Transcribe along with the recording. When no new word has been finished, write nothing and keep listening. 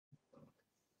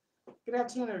Good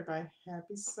afternoon, everybody.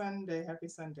 Happy Sunday. Happy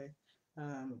Sunday.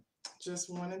 Um, just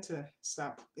wanted to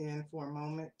stop in for a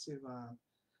moment to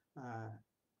uh,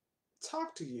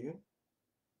 talk to you,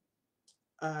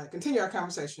 continue our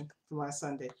conversation from last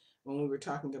Sunday when we were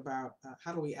talking about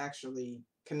how do we actually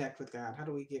connect with God? How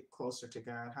do we get closer to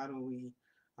God? How do we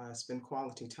spend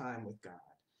quality time with God?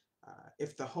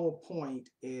 If the whole point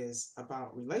is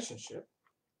about relationship,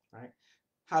 right?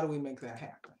 How do we make that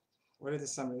happen? What are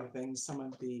some of the things, some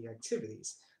of the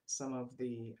activities, some of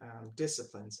the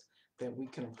disciplines that we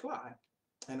can apply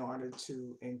in order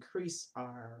to increase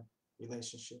our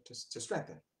relationship, to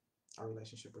strengthen our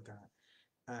relationship with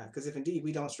God? Because if indeed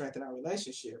we don't strengthen our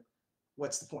relationship,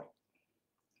 what's the point,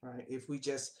 right? If we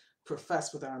just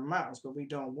profess with our mouths, but we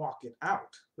don't walk it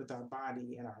out with our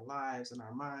body and our lives and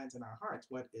our minds and our hearts,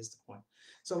 what is the point?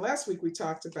 So last week we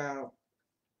talked about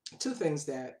two things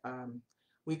that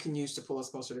we can use to pull us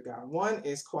closer to God. One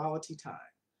is quality time,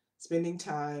 spending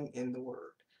time in the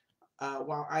Word.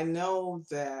 While I know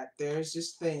that there's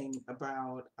this thing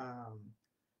about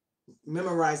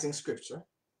memorizing Scripture.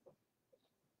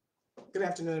 Good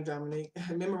afternoon, Dominique.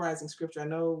 Memorizing Scripture. I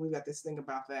know we got this thing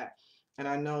about that, and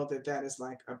I know that that is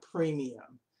like a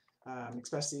premium.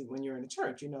 Especially when you're in the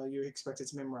church, you're expected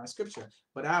to memorize Scripture.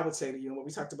 But I would say to you, and what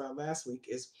we talked about last week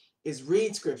is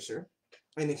read Scripture,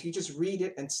 and if you just read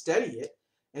it and study it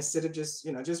instead of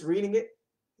just reading it,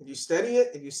 if you study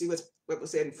it, if you see what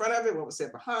was said in front of it, what was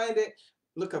said behind it,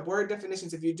 look up word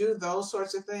definitions. If you do those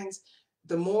sorts of things,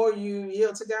 the more you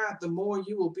yield to God, the more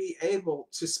you will be able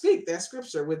to speak that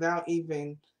Scripture without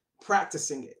even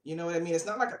practicing it. You know what I mean? It's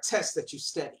not like a test that you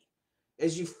study.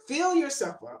 As you fill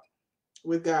yourself up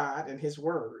with God and His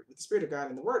Word, with the Spirit of God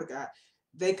and the Word of God,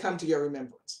 they come to your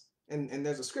remembrance. And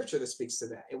there's a scripture that speaks to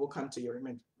that. It will come to your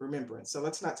remembrance. So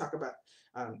let's not talk about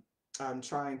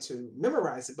trying to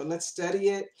memorize it, but let's study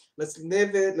it. Let's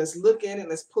live it. Let's look in it.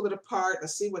 Let's pull it apart.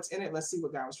 Let's see what's in it. Let's see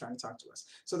what God was trying to talk to us.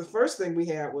 So the first thing we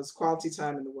had was quality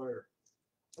time in the Word.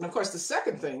 And of course, the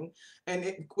second thing, and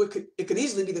it could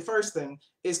easily be the first thing,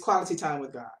 is quality time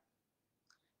with God.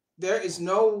 There is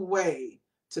no way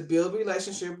to build a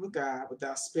relationship with God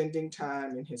without spending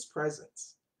time in His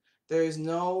presence. There is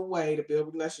no way to build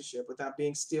a relationship without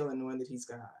being still and knowing that He's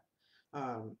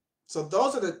God. So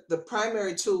those are the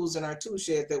primary tools in our tool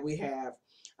shed that we have.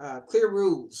 Clear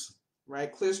rules, right?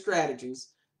 Clear strategies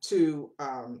to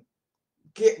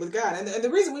get with God. And the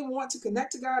reason we want to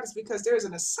connect to God is because there's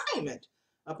an assignment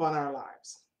upon our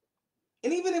lives.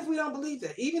 And even if we don't believe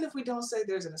that, even if we don't say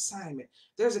there's an assignment,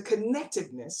 there's a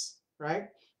connectiveness, right,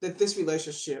 that this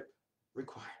relationship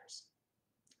requires.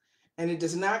 And it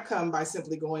does not come by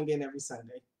simply going in every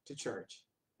Sunday to church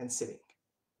and sitting.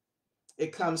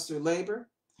 It comes through labor.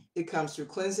 It comes through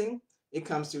cleansing. It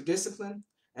comes through discipline.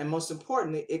 And most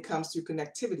importantly, it comes through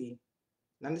connectivity,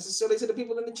 not necessarily to the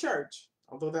people in the church,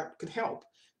 although that could help,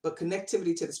 but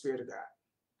connectivity to the Spirit of God.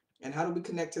 And how do we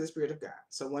connect to the Spirit of God?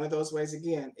 So one of those ways,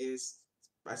 again, is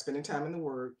by spending time in the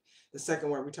Word. The second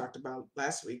word we talked about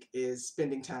last week is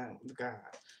spending time with God.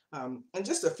 And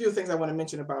just a few things I want to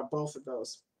mention about both of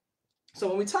those. So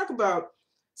when we talk about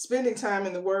spending time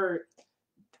in the Word,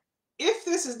 if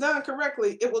this is done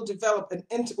correctly, it will develop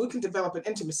we can develop an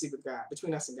intimacy with God,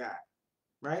 between us and God,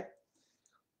 right?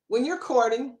 When you're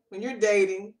courting, when you're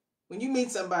dating, when you meet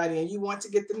somebody and you want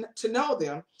to get to know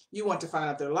them, you want to find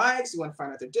out their likes, you want to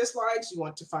find out their dislikes, you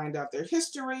want to find out their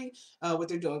history, what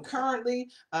they're doing currently,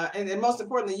 and most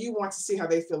importantly, you want to see how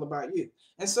they feel about you.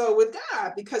 And so with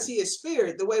God, because He is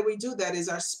Spirit, the way we do that is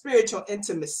our spiritual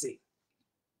intimacy,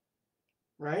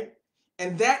 right?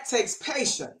 And that takes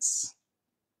patience.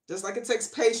 Just like it takes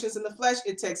patience in the flesh,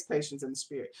 it takes patience in the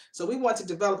spirit. So we want to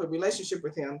develop a relationship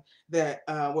with Him that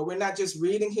where we're not just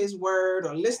reading His Word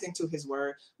or listening to His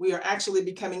Word. We are actually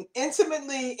becoming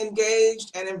intimately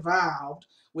engaged and involved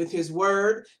with His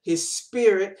Word, His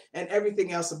Spirit, and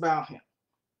everything else about Him.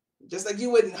 Just like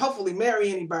you wouldn't hopefully marry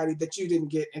anybody that you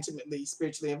didn't get intimately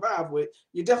spiritually involved with,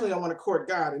 you definitely don't want to court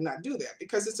God and not do that,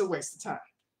 because it's a waste of time,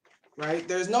 right?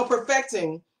 There's no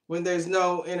perfecting when there's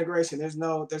no integration. There's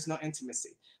no intimacy.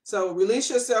 So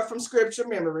release yourself from scripture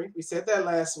memory. We said that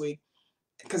last week,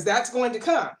 because that's going to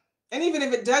come. And even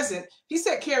if it doesn't, He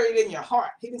said carry it in your heart.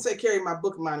 He didn't say carry my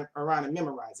book around and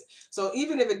memorize it. So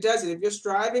even if it doesn't, if you're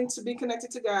striving to be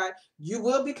connected to God, you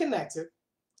will be connected.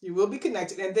 You will be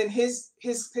connected. And then His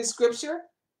scripture,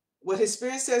 what His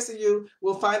Spirit says to you,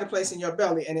 will find a place in your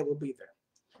belly, and it will be there.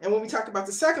 And when we talked about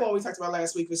the second one we talked about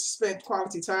last week was spend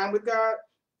quality time with God.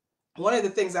 One of the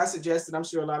things I suggested, I'm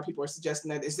sure a lot of people are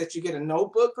suggesting that, is that you get a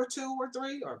notebook or 2 or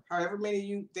 3 or however many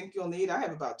you think you'll need. I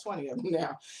have about 20 of them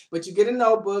now. But you get a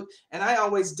notebook, and I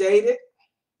always date it.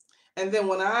 And then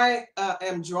when I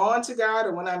am drawn to God,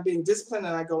 or when I'm being disciplined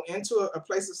and I go into a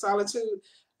place of solitude,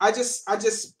 I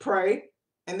just pray,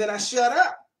 and then I shut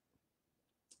up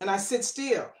and I sit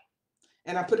still,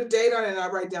 and I put a date on it, and I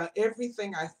write down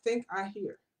everything I think I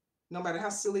hear. No matter how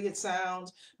silly it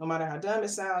sounds, no matter how dumb it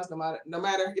sounds, no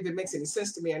matter if it makes any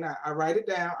sense to me or not, I write it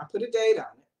down, I put a date on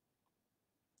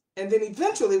it. And then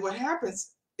eventually what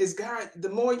happens is, God, the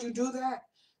more you do that,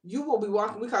 you will be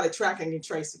walking, we call it tracking and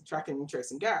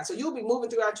tracing God. So you'll be moving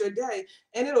throughout your day,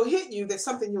 and it'll hit you that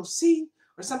something you'll see,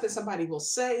 or something somebody will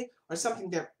say, or something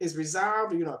that is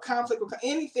resolved, or, a conflict, or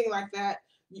anything like that.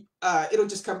 It'll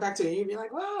just come back to you, and you'll be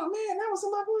like, wow, man, that was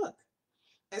in my book.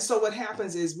 And so what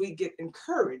happens is we get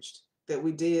encouraged that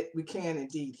we can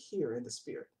indeed hear in the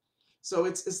spirit. So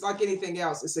it's like anything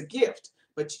else. It's a gift,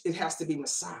 but it has to be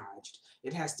massaged.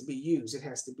 It has to be used. It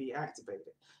has to be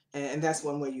activated. And that's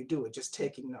one way you do it, just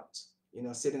taking notes.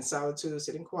 Sit in solitude,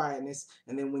 sit in quietness,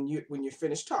 and then when you're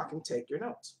finished talking, take your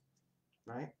notes.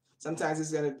 Right? Sometimes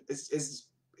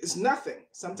it's nothing.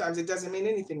 Sometimes it doesn't mean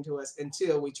anything to us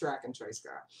until we track and trace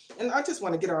God. And I just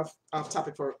want to get off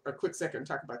topic for a quick second and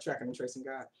talk about tracking and tracing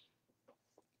God.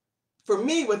 For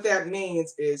me, what that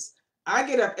means is I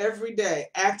get up every day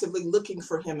actively looking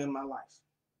for him in my life.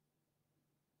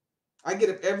 I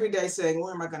get up every day saying,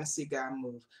 where am I going to see God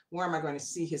move? Where am I going to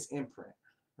see his imprint?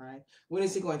 Right? When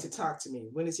is he going to talk to me?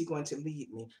 When is he going to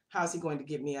lead me? How's he going to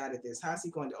get me out of this? How's he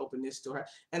going to open this door?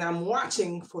 And I'm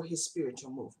watching for his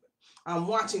spiritual movement. I'm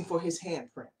watching for his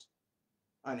handprint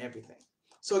on everything.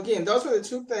 So again, those are the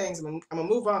two things. I'm going to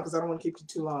move on because I don't want to keep you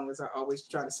too long, as I always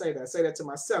try to say that. I say that to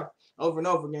myself over and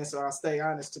over again, so I'll stay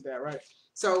honest to that, right?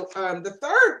 So the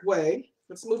third way,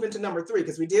 let's move into number 3,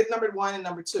 because we did number 1 and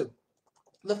number 2.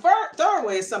 The third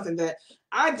way is something that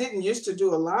I didn't used to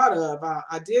do a lot of.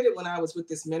 I did it when I was with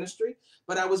this ministry,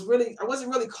 but I wasn't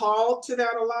really called to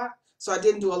that a lot, so I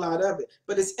didn't do a lot of it.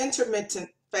 But it's intermittent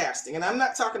fasting, and I'm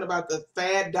not talking about the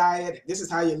fad diet. This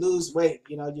is how you lose weight,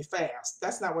 you fast.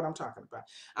 That's not what I'm talking about.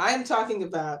 I am talking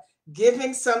about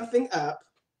giving something up.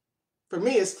 For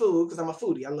me, it's food, because I'm a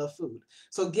foodie. I love food.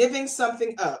 So giving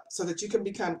something up so that you can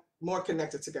become more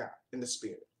connected to God in the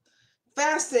spirit.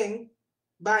 Fasting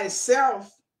by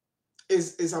itself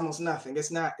is almost nothing.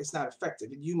 It's not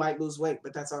effective. You might lose weight,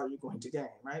 but that's all you're going to gain,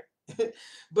 right?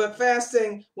 But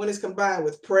fasting, when it's combined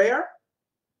with prayer,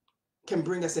 can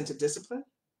bring us into discipline,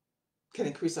 can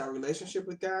increase our relationship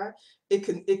with God. It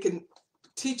can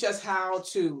teach us how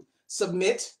to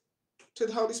submit to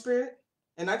the Holy Spirit.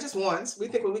 And not just once. We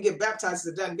think when we get baptized,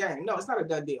 it's a done game. No, it's not a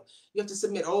done deal. You have to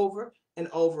submit over and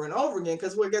over and over again,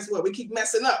 because guess what? We keep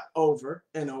messing up over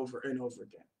and over and over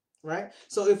again. Right?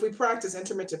 So if we practice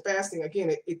intermittent fasting,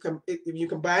 again, if you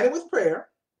combine it with prayer,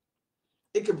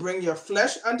 it can bring your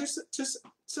flesh under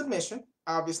submission,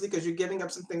 obviously, because you're giving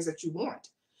up some things that you want,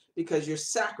 because you're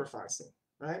sacrificing,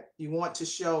 right? You want to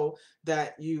show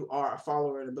that you are a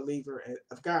follower and a believer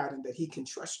of God, and that he can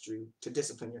trust you to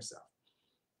discipline yourself.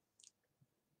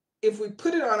 If we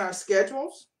put it on our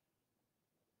schedules,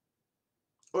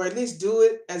 or at least do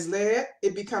it as led,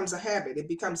 it becomes a habit. It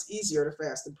becomes easier to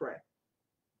fast and pray.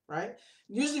 Right?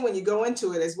 Usually when you go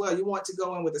into it as well, you want to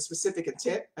go in with a specific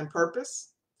intent and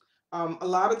purpose. A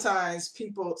lot of times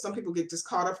some people get just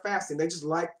caught up fasting. They just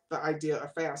like the idea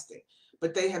of fasting,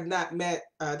 but they have not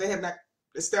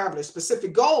established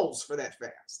specific goals for that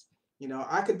fast.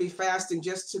 I could be fasting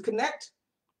just to connect,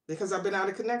 because I've been out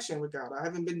of connection with God. I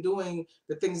haven't been doing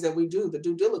the things that we do, the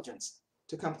due diligence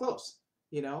to come close,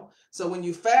 So when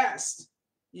you fast,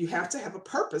 you have to have a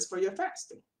purpose for your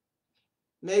fasting.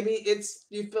 Maybe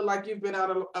you feel like you've been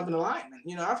out of an alignment.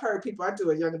 I've heard people, I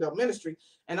do a young adult ministry,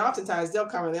 and oftentimes they'll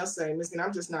come and they'll say, Miss,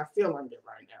 I'm just not feeling it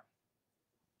right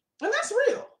now. And that's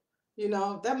real.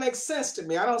 That makes sense to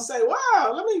me. I don't say,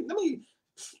 wow, let me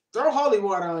throw holy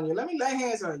water on you. Let me lay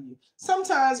hands on you.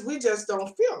 Sometimes we just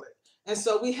don't feel it. And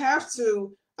so we have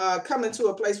to come into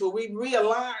a place where we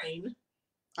realign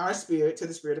our spirit to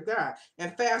the Spirit of God.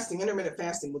 And intermittent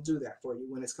fasting will do that for you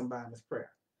when it's combined with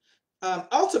prayer.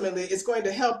 Ultimately, it's going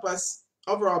to help us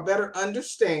overall better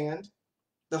understand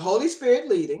the Holy Spirit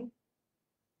leading,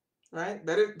 right?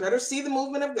 Better see the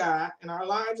movement of God in our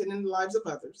lives and in the lives of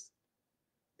others.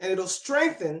 And it'll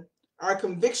strengthen our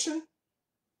conviction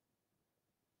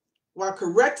while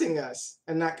correcting us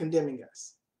and not condemning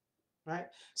us, right?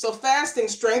 So fasting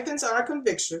strengthens our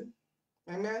conviction,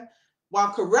 amen,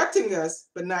 while correcting us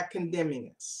but not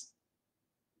condemning us.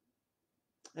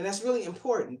 And that's really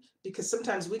important, because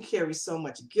sometimes we carry so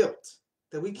much guilt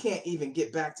that we can't even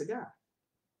get back to God.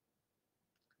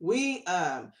 We're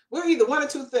either one or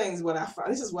two things.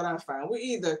 This is what I find. We're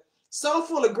either so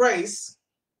full of grace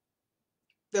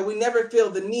that we never feel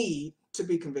the need to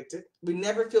be convicted. We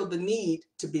never feel the need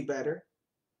to be better.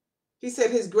 He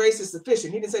said his grace is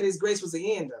sufficient. He didn't say his grace was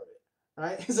the end of it,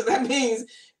 right? So that means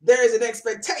there is an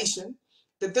expectation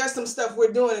that there's some stuff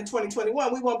we're doing in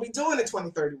 2021 we won't be doing in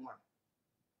 2031.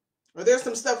 Or there's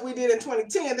some stuff we did in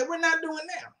 2010 that we're not doing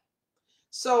now.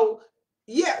 So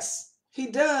yes, he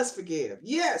does forgive.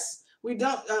 Yes, we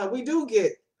do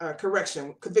get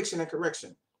correction, conviction and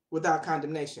correction without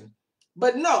condemnation.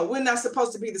 But no, we're not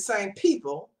supposed to be the same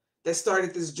people that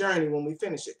started this journey when we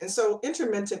finish it. And so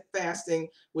intermittent fasting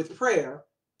with prayer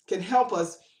can help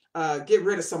us get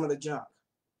rid of some of the junk.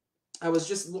 I was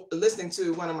just listening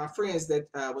to one of my friends that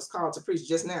was called to preach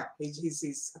just now.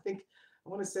 He's I think, I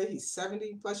want to say he's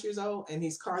 70 plus years old, and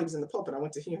he was in the pulpit. I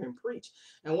went to hear him preach.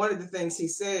 And one of the things he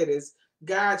said is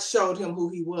God showed him who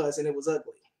he was, and it was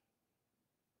ugly.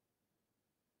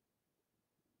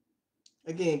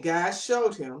 Again, God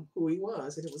showed him who he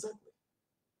was, and it was ugly.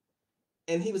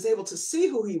 And he was able to see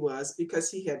who he was because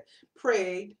he had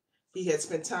prayed, he had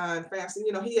spent time fasting.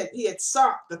 You know, he had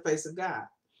sought the face of God.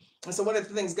 And so one of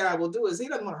the things God will do is he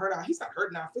doesn't want to hurt our, he's not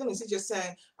hurting our feelings. He's just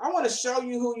saying, I want to show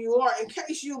you who you are in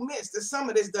case you missed that some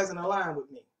of this doesn't align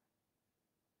with me.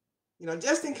 You know,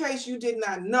 just in case you did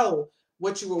not know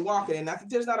what you were walking in. I think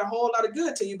there's not a whole lot of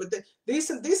good to you, but these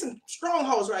some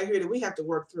strongholds right here that we have to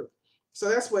work through. So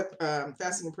that's what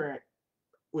fasting and prayer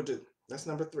will do. That's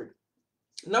number 3.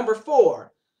 Number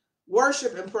 4,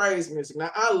 worship and praise music. Now,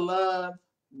 I love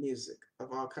music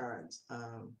of all kinds.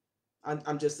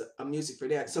 I'm just a music for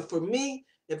that. So for me,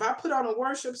 if I put on a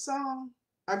worship song,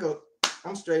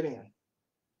 I'm straight in.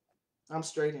 I'm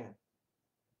straight in.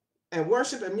 And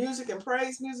worship and music and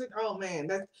praise music, oh man,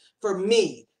 that for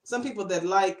me, some people that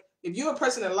if you're a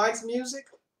person that likes music,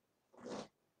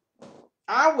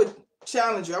 I would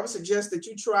challenge you. I would suggest that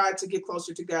you try to get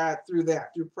closer to God through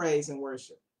praise and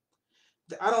worship.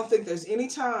 I don't think there's any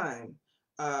time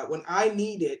when I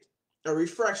needed a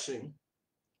refreshing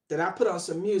that I put on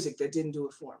some music that didn't do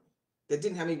it for me, that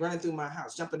didn't have me running through my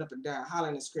house, jumping up and down,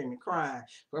 hollering and screaming, crying,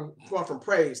 going from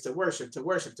praise to worship to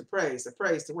worship to praise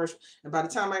to worship. And by the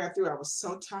time I got through, I was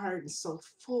so tired and so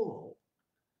full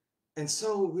and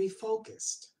so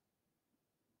refocused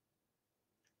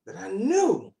that I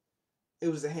knew it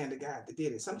was the hand of God that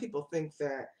did it. Some people think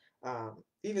that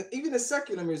even the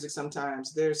secular music,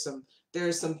 sometimes there's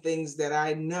some things that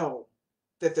I know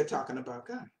that they're talking about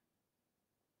God.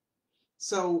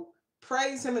 So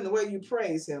praise him in the way you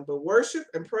praise him, but worship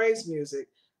and praise music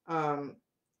can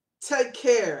take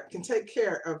care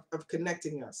of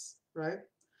connecting us, right?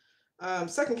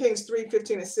 2 Kings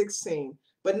 3:15-16.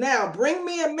 But now bring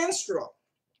me a minstrel,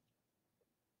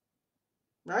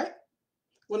 right?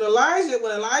 When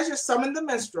Elijah summoned the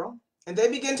minstrel and they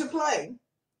began to play,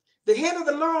 the hand of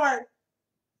the Lord,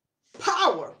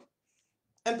 power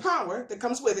that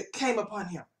comes with it, came upon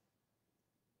him.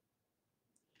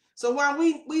 So while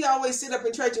we always sit up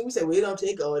in church and we say, well, it don't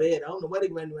take all that. I don't know what they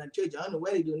run around church. I don't know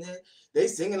what they doing that. They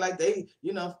singing like they,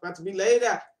 about to be laid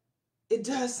out. It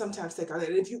does sometimes take all that.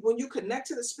 And when you connect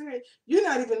to the Spirit, you're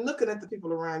not even looking at the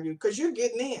people around you because you're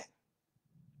getting in.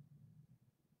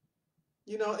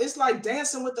 It's like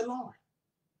dancing with the Lord.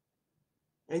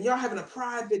 And y'all having a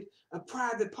private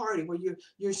party where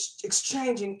you're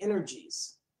exchanging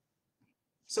energies.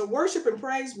 So worship and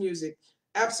praise music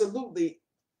absolutely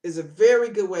is a very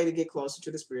good way to get closer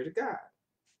to the Spirit of God.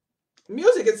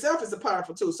 Music itself is a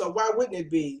powerful tool. So why wouldn't it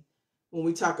be when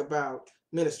we talk about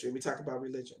ministry, we talk about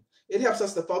religion? It helps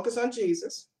us to focus on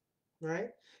Jesus, right?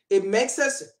 It makes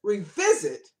us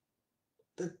revisit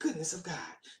the goodness of God.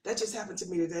 That just happened to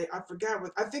me today. I forgot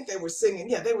I think they were singing.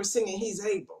 Yeah, they were singing He's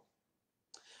Able.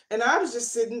 And I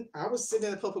was sitting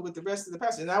in the pulpit with the rest of the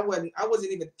pastors, and I wasn't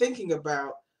even thinking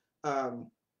about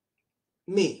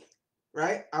me,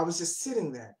 right? I was just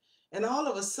sitting there. And all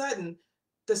of a sudden,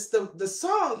 the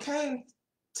song came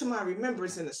to my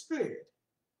remembrance in the Spirit.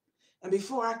 And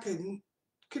before I could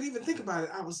even think about it,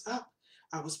 I was up,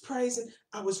 I was praising,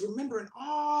 I was remembering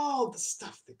all the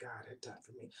stuff that God had done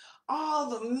for me, all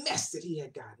the mess that he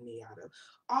had gotten me out of,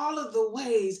 all of the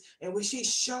ways in which he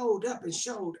showed up and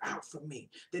showed out for me,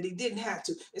 that he didn't have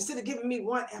to. Instead of giving me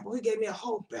one apple, he gave me a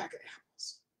whole bag of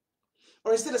apples.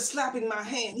 Or instead of slapping my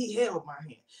hand, he held my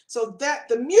hand. So that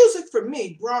the music for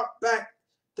me brought back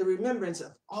the remembrance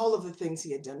of all of the things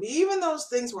he had done. Even those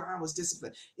things where I was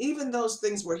disciplined, even those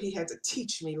things where he had to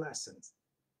teach me lessons.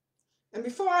 And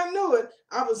before I knew it,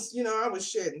 I was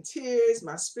shedding tears.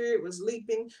 My spirit was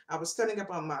leaping. I was standing up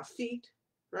on my feet,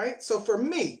 right? So for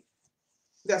me,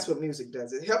 that's what music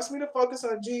does. It helps me to focus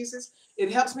on Jesus.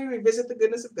 It helps me revisit the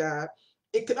goodness of God.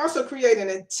 It can also create an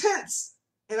intense,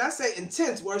 and I say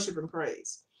intense, worship and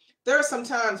praise. There are some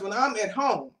times when I'm at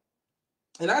home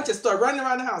And I just start running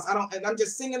around the house. And I'm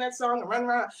just singing that song and running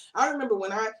around. I remember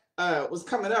when I was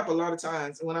coming up a lot of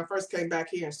times, and when I first came back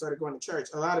here and started going to church,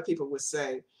 a lot of people would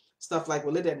say stuff like,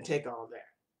 well, it didn't take all that,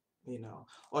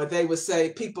 or they would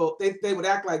say they would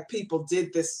act like people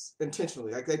did this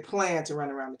intentionally, like they planned to run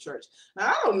around the church. Now,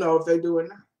 I don't know if they do or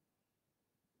not.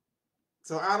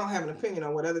 So I don't have an opinion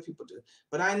on what other people do.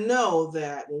 But I know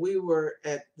that when we were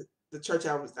at the church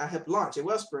I helped launch at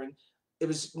Wellspring, it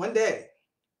was one day,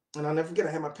 and I'll never forget,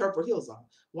 I had my purple heels on.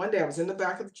 One day I was in the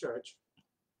back of the church,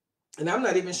 and I'm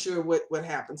not even sure what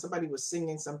happened. Somebody was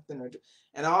singing something,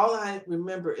 and all I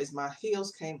remember is my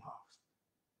heels came off.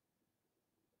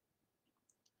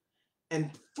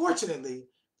 And fortunately,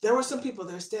 there were some people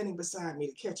there standing beside me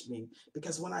to catch me,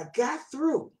 because when I got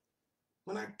through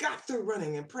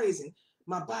running and praising,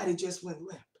 my body just went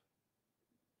limp.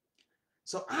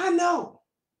 So I know,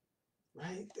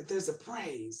 right, that there's a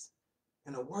praise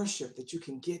and a worship that you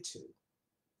can get to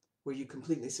where you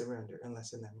completely surrender,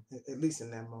 at least in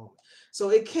that moment. So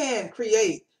music can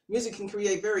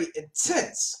create very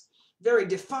intense, very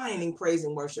defining praise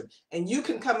and worship. And you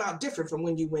can come out different from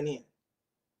when you went in.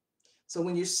 So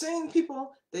when you're seeing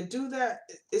people that do that,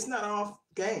 it's not off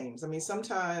games. I mean,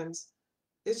 sometimes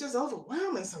it's just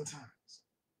overwhelming sometimes.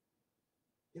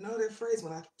 You know that phrase,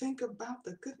 when I think about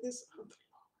the goodness of the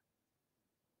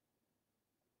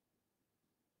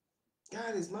Lord.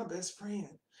 God is my best friend.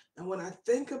 And when I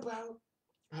think about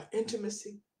our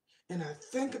intimacy, and I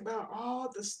think about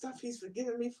all the stuff he's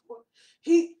forgiven me for,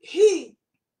 he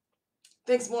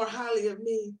thinks more highly of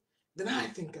me than I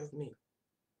think of me.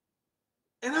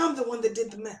 And I'm the one that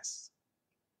did the mess.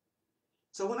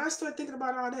 So when I start thinking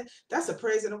about all that, that's a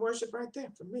praise and a worship right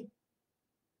there for me.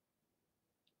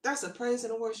 That's a praise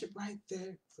and a worship right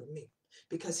there for me.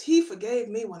 Because he forgave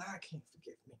me when I can't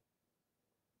forgive me.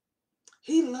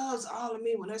 He loves all of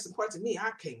me when there's some parts of me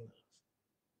I can't love.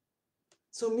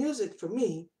 So music for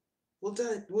me will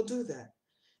do that.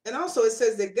 And also it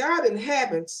says that God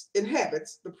inhabits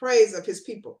the praise of his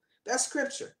people. That's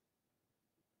scripture.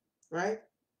 Right?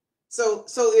 So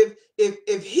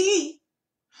if he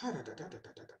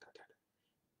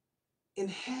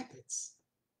inhabits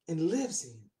and lives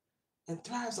in and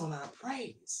thrives on our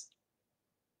praise,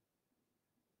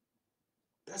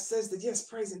 that says that yes,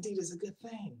 praise indeed is a good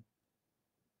thing.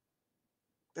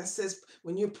 That says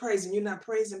when you're praising, you're not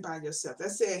praising by yourself.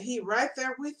 That's saying he right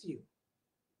there with you.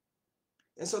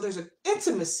 And so there's an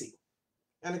intimacy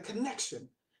and a connection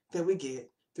that we get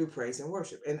through praise and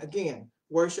worship. And again,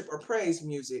 worship or praise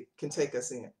music can take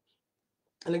us in.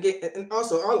 And again, and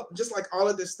also, just like all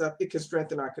of this stuff, it can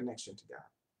strengthen our connection to God.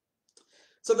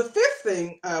 So the fifth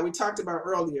thing we talked about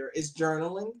earlier is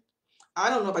journaling. I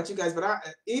don't know about you guys, but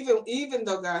even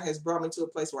though God has brought me to a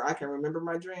place where I can remember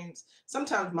my dreams,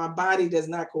 sometimes my body does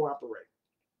not cooperate.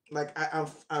 Like I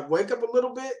wake up a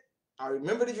little bit, I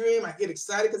remember the dream, I get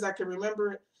excited because I can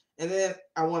remember it, and then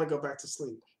I want to go back to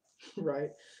sleep, right?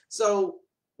 So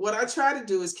what I try to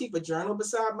do is keep a journal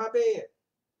beside my bed.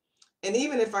 And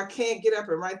even if I can't get up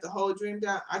and write the whole dream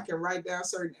down, I can write down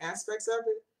certain aspects of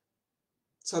it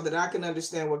so that I can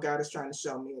understand what God is trying to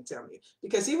show me and tell me.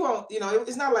 Because he won't,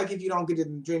 it's not like if you don't get it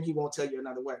in the dream, he won't tell you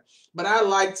another way. But I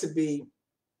have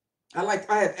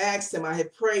asked him, I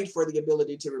have prayed for the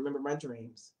ability to remember my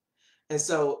dreams. And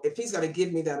so if he's going to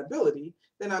give me that ability,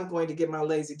 then I'm going to get my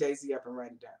lazy daisy up and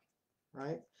write it down,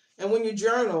 right? And when you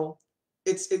journal,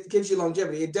 it gives you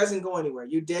longevity. It doesn't go anywhere.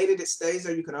 You date it, it stays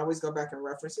there. You can always go back and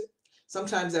reference it.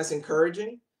 Sometimes that's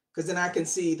encouraging because then I can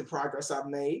see the progress I've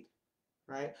made,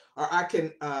 right? Or I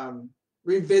can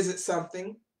revisit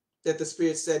something that the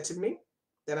Spirit said to me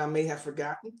that I may have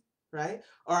forgotten, right?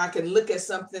 Or I can look at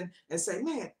something and say,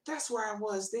 man, that's where I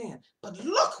was then. But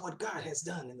look what God has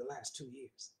done in the last 2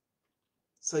 years.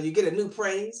 So you get a new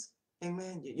praise.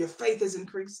 Amen. Your faith is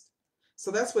increased.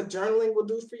 So that's what journaling will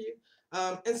do for you.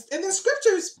 And then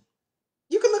scriptures,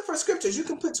 you can look for scriptures. You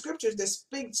can put scriptures that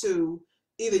speak to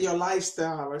either your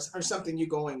lifestyle or something you're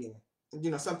going in,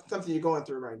 something you're going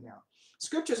through right now.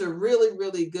 Scriptures are really,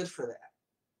 really good for that.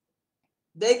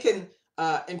 They can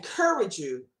encourage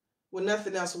you when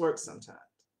nothing else works sometimes.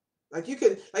 Like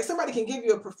somebody can give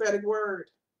you a prophetic word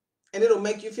and it'll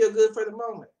make you feel good for the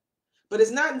moment. But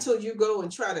it's not until you go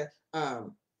and try to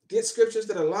get scriptures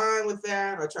that align with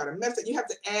that or try to meditate, you have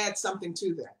to add something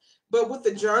to that. But with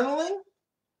the journaling,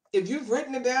 if you've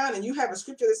written it down and you have a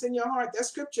scripture that's in your heart, that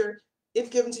scripture, if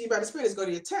given to you by the Spirit, is going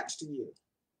to attach to you,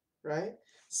 right?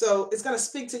 So it's going to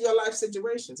speak to your life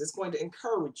situations. It's going to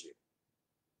encourage you.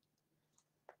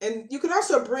 And you can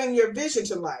also bring your vision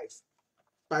to life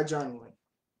by journaling.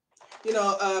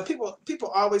 People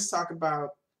always talk about,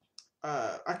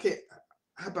 Habakkuk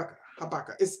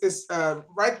Habakkuk. It's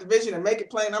write the vision and make it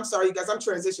plain. I'm sorry, you guys, I'm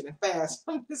transitioning fast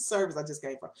from this service I just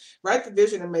came from. Write the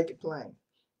vision and make it plain.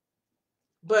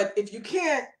 But if you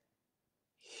can't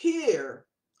hear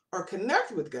or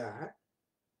connect with God,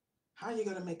 how are you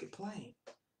going to make it plain?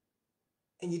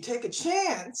 And you take a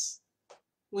chance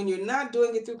when you're not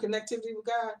doing it through connectivity with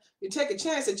God. You take a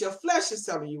chance that your flesh is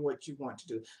telling you what you want to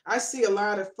do. I see a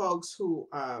lot of folks who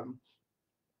are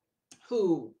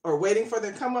waiting for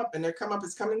their come up, and their come up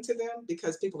is coming to them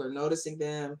because people are noticing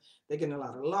them. They're getting a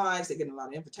lot of likes, they're getting a lot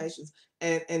of invitations,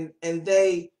 and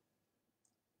they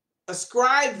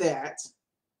ascribe that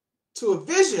to a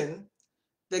vision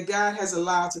that God has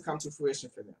allowed to come to fruition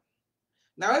for them.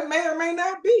 Now, it may or may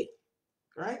not be,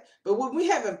 right? But when we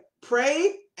haven't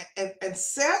prayed and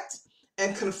set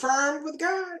and confirmed with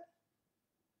God,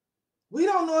 we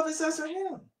don't know if it's us or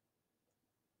him.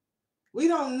 We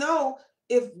don't know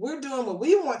if we're doing what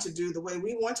we want to do the way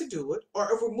we want to do it,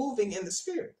 or if we're moving in the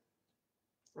spirit,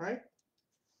 right?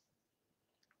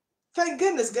 Thank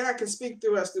goodness God can speak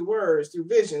through us through words, through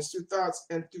visions, through thoughts,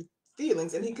 and through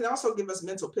feelings. And he can also give us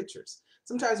mental pictures.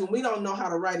 Sometimes when we don't know how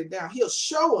to write it down, he'll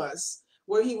show us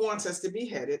where he wants us to be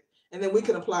headed, and then we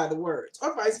can apply the words,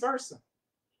 or vice versa.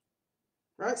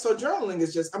 Right? So journaling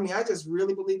is just, I just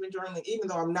really believe in journaling, even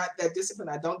though I'm not that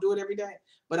disciplined. I don't do it every day,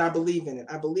 but I believe in it.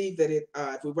 I believe that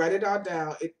if we write it all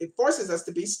down, it forces us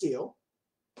to be still,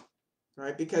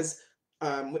 right? Because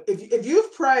if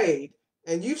you've prayed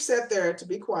and you've sat there to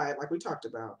be quiet, like we talked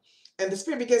about, and the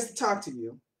Spirit begins to talk to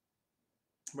you,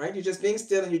 right? You're just being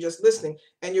still and you're just listening,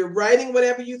 and you're writing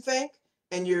whatever you think,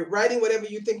 and you're writing whatever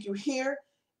you think you hear,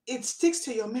 it sticks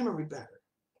to your memory better.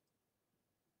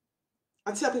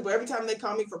 I tell people every time they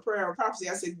call me for prayer or prophecy,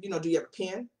 I say, do you have a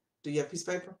pen? Do you have a piece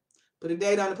of paper? Put a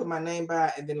date on it, put my name by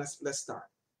it, and then let's start.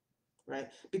 Right?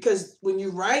 Because when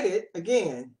you write it,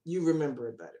 again, you remember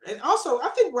it better. And also, I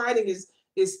think writing is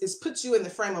puts you in the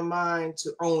frame of mind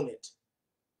to own it.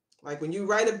 Like when you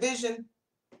write a vision,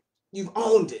 you've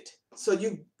owned it. So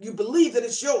you believe that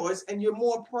it's yours, and you're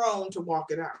more prone to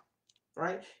walk it out.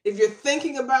 Right? If you're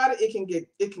thinking about it, it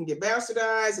can get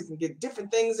bastardized, it can get different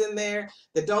things in there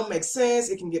that don't make sense,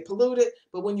 it can get polluted.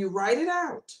 But when you write it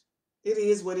out, it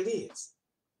is what it is.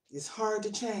 It's hard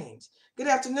to change. Good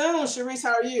afternoon, Sharice,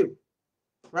 how are you?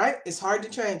 Right? It's hard to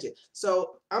change it.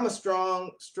 So I'm a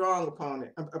strong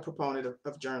proponent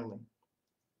of journaling.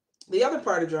 The other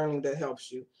part of journaling that helps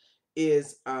you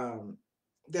is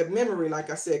that memory, like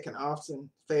I said, can often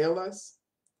fail us.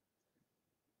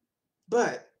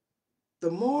 But the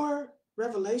more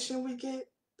revelation we get,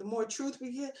 the more truth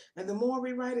we get, and the more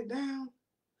we write it down,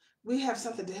 we have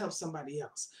something to help somebody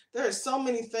else. There are so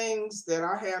many things that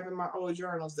I have in my old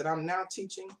journals that I'm now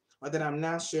teaching or that I'm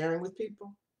now sharing with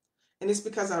people. And it's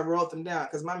because I wrote them down,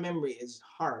 because my memory is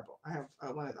horrible.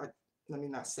 Let me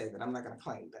not say that. I'm not going to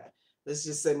claim that. Let's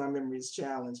just say my memory is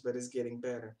challenged, but it's getting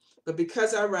better. But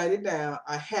because I write it down,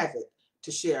 I have it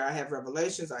to share. I have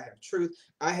revelations, I have truth,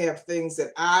 I have things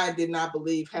that I did not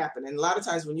believe happened. And a lot of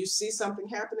times when you see something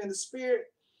happen in the spirit,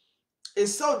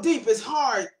 it's so deep, it's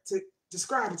hard to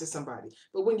describe it to somebody.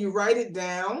 But when you write it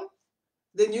down,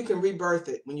 then you can rebirth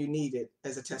it when you need it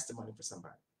as a testimony for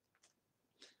somebody.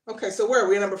 Okay, so where are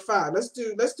we? Number 5. Let's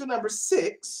do number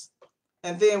 6,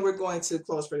 and then we're going to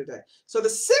close for today. So the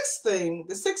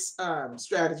sixth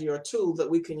strategy or tool that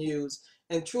we can use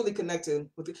and truly connecting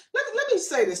with it. Let me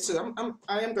say this too.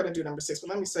 I am going to do number 6, but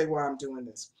let me say why I'm doing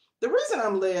this. The reason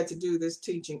I'm led to do this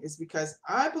teaching is because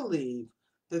I believe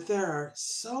that there are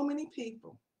so many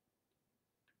people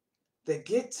that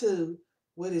get to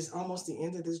what is almost the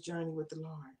end of this journey with the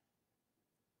Lord,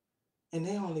 and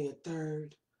they're only a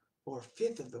third or a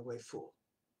fifth of the way full.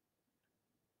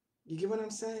 You get what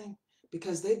I'm saying?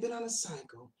 Because they've been on a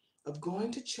cycle of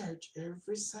going to church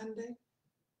every Sunday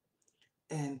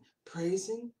and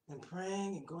praising and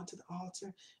praying and going to the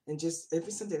altar, and just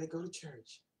every Sunday they go to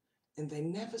church and they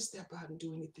never step out and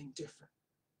do anything different.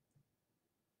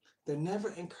 They're never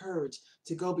encouraged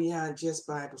to go beyond just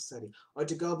Bible study or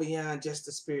to go beyond just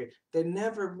the Spirit. They're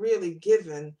never really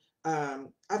given. I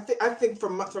think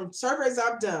from surveys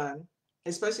I've done,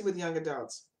 especially with young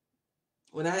adults,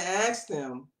 when I ask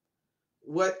them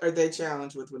what are they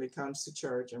challenged with when it comes to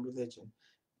church and religion,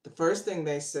 the first thing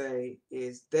they say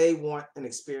is they want an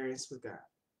experience with God.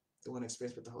 They want an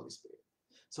experience with the Holy Spirit.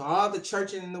 So all the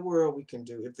churching in the world we can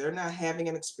do, if they're not having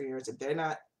an experience, if they're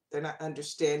not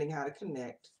understanding how to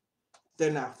connect,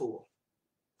 they're not full.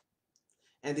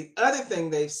 And the other thing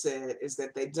they've said is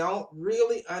that they don't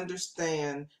really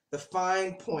understand the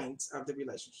fine points of the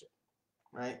relationship,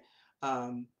 right?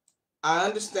 I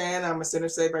understand I'm a sinner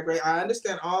saved by grace. I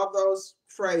understand all those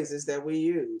phrases that we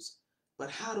use, But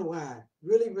how do I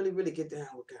really, really, really get down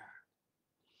with God?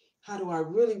 How do I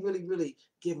really, really, really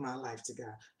give my life to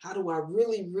God? How do I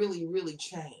really, really, really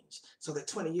change so that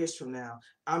 20 years from now,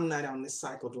 I'm not on this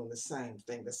cycle doing the same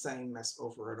thing, the same mess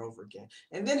over and over again?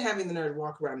 And then having the nerve to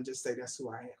walk around and just say, that's who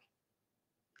I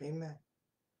am. Amen.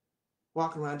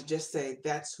 Walking around to just say,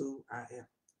 that's who I am.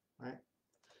 Right?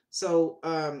 So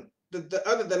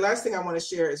the last thing I want to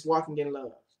share is walking in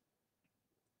love.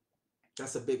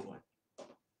 That's a big one.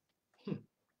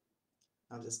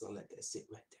 I'm just going to let that sit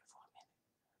right there for a minute.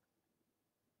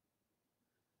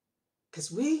 Because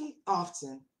we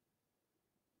often,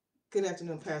 good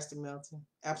afternoon, Pastor Melton.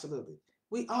 Absolutely.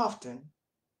 We often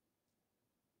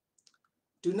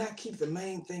do not keep the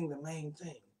main thing,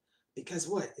 because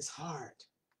what? It's hard.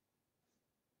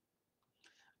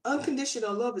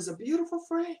 Unconditional love is a beautiful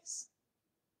phrase.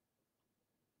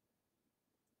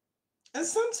 And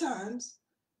sometimes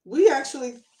we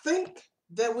actually think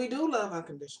that we do love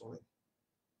unconditionally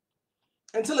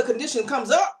until a condition comes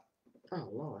up. Oh,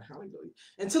 Lord, hallelujah.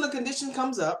 Until a condition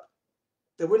comes up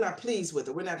that we're not pleased with,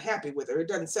 or we're not happy with, or it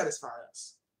doesn't satisfy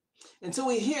us. Until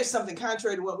we hear something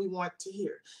contrary to what we want to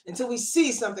hear. Until we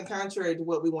see something contrary to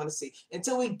what we want to see.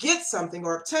 Until we get something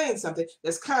or obtain something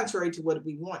that's contrary to what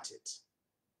we wanted.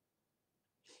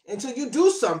 Until you do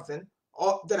something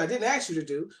that I didn't ask you to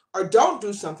do, or don't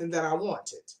do something that I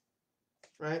wanted.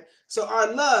 Right? So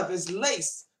our love is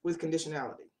laced with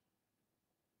conditionality.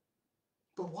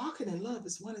 But walking in love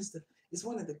is one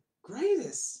of the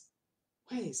greatest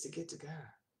ways to get to God.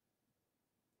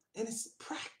 And it's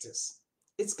practice.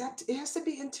 It has to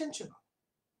be intentional.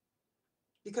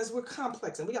 Because we're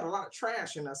complex and we got a lot of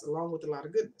trash in us along with a lot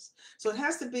of goodness. So it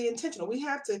has to be intentional. We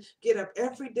have to get up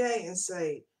every day and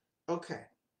say, okay,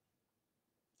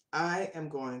 I am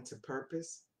going to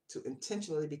purpose to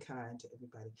intentionally be kind to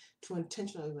everybody, to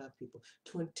intentionally love people,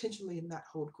 to intentionally not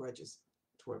hold grudges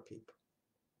toward people.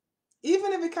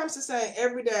 Even if it comes to saying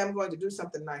every day I'm going to do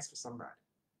something nice for somebody.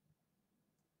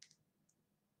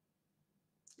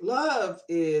 Love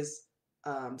is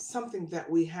something that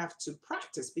we have to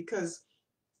practice, because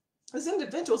as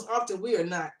individuals, often we are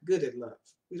not good at love.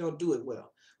 We don't do it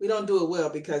well. We don't do it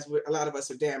well because a lot of us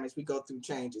are damaged. We go through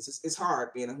changes. It's hard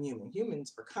being a human.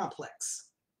 Humans are complex.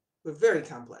 We're very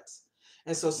complex.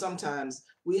 And so sometimes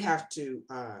we have to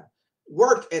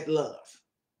work at love.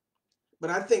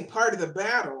 But I think part of the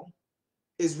battle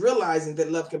is realizing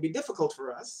that love can be difficult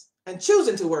for us and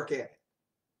choosing to work at it.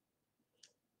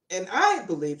 And I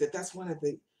believe that that's one of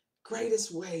the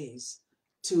greatest ways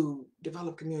to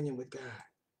develop communion with God,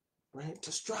 right?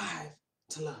 To strive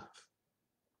to love.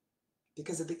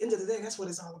 Because at the end of the day, that's what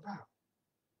it's all about.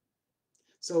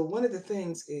 So one of the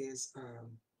things is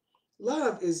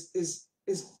love is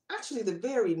actually the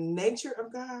very nature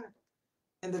of God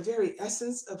and the very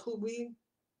essence of who we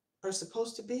are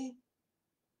supposed to be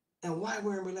and why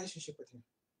we're in relationship with Him.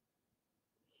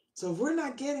 So if we're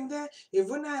not getting that, if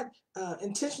we're not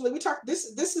intentionally, this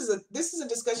is a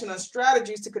discussion on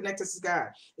strategies to connect us to God.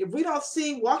 If we don't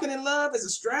see walking in love as a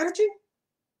strategy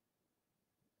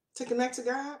to connect to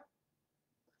God,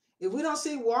 if we don't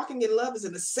see walking in love as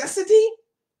a necessity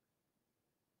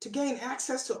to gain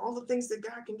access to all the things that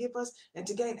God can give us and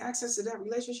to gain access to that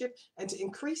relationship and to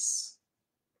increase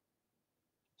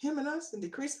Him in us and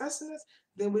decrease us in us,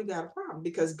 then we've got a problem,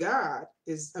 because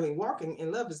walking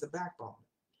in love is the backbone.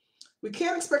 We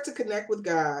can't expect to connect with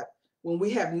God when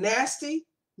we have nasty,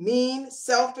 mean,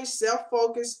 selfish,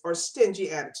 self-focused, or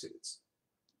stingy attitudes.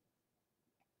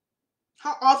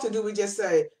 How often do we just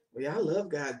say, well, yeah, I love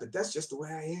God, but that's just the way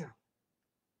I am?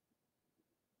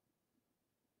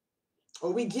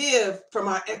 Or we give from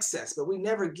our excess, but we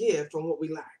never give from what we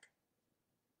lack.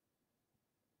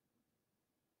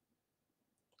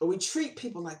 Or we treat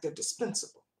people like they're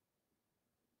dispensable.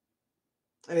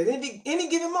 And at any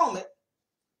given moment,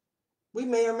 we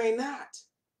may or may not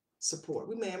support.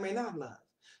 We may or may not love.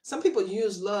 Some people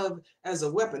use love as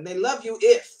a weapon. They love you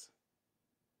if.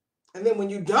 And then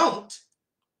when you don't,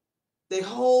 they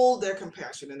hold their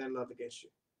compassion and their love against you.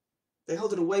 They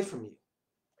hold it away from you.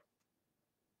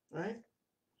 Right?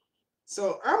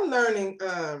 So I'm learning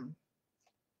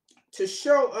to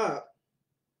show up.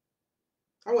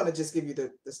 I want to just give you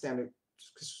the standard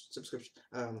subscription,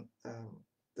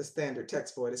 the standard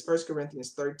text for it. It's 1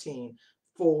 Corinthians 13,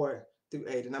 4 through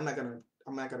 8. And I'm not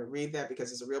gonna read that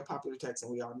because it's a real popular text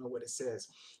and we all know what it says.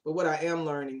 But what I am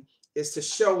learning is to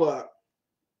show up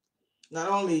not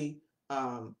only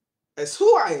as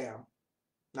who I am,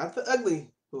 not the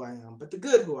ugly who I am, but the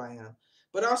good who I am,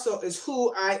 but also as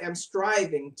who I am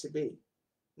striving to be,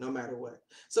 no matter what.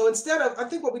 So instead of, I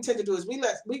think what we tend to do is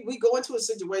we go into a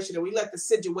situation and we let the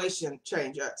situation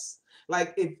change us.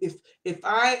 Like if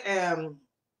I am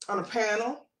on a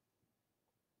panel,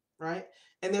 right?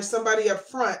 And there's somebody up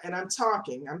front and I'm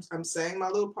talking, I'm saying my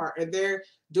little part, and they're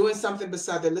doing something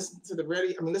beside, they're listening to the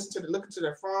radio, looking to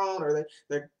their phone, or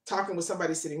they're talking with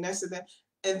somebody sitting next to them.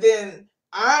 And then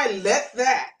I let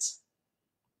that,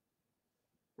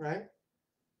 right,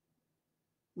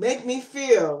 make me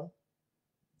feel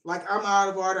like I'm out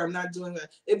of order. I'm not doing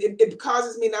it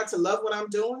causes me not to love what I'm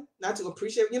doing, not to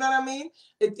appreciate, you know what I mean?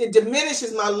 It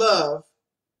diminishes my love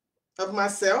of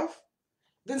myself.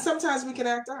 Then sometimes we can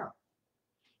act out.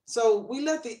 So we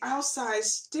let the outside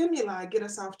stimuli get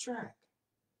us off track.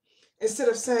 Instead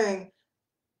of saying,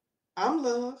 I'm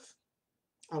love,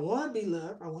 I want to be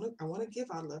love, I want to give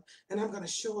out love, and I'm going to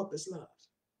show up as love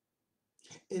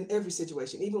in every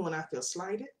situation, even when I feel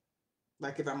slighted.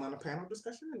 Like if I'm on a panel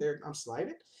discussion and I'm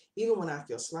slighted, even when I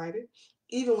feel slighted,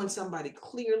 even when somebody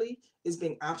clearly is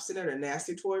being obstinate or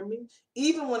nasty toward me,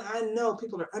 even when I know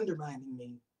people are undermining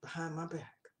me behind my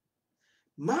back.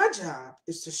 My job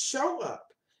is to show up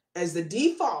as the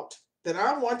default that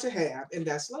I want to have, and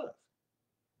that's love.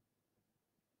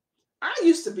 I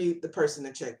used to be the person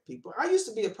to check people. I used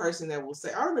to be a person that will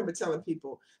say, I remember telling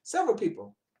people, several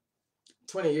people,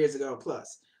 20 years ago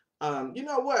plus, you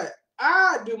know what?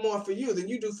 I do more for you than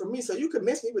you do for me, so you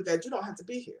convince me with that. You don't have to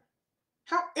be here.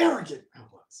 How arrogant I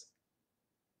was.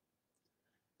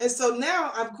 And so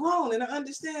now I've grown and I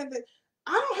understand that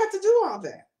I don't have to do all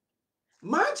that.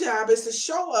 My job is to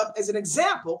show up as an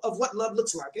example of what love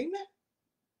looks like. Amen.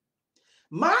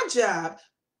 My job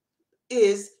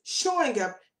is showing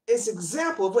up as an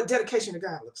example of what dedication to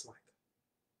God looks like.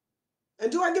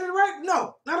 And do I get it right?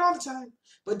 No, not all the time.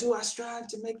 But do I strive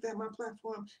to make that my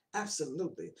platform?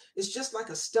 Absolutely. It's just like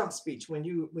a stump speech when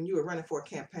you were running for a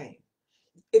campaign.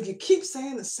 If you keep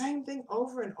saying the same thing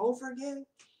over and over again,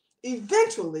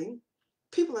 eventually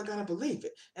people are going to believe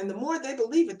it. And the more they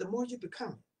believe it, the more you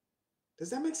become it. Does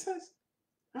that make sense?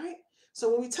 Right?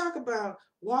 So when we talk about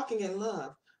walking in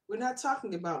love, we're not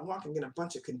talking about walking in a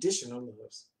bunch of conditional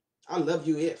loves. I love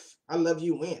you if, I love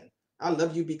you when, I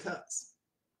love you because.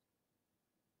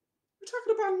 We're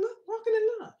talking about love, walking in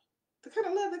love, the kind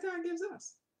of love that God gives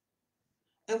us.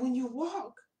 And when you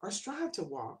walk or strive to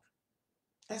walk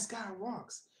as God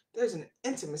walks, there's an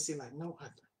intimacy like no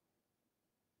other.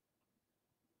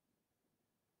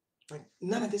 Like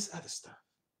none of this other stuff.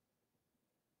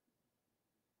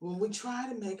 When we try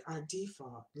to make our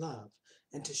default love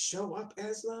and to show up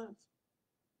as love,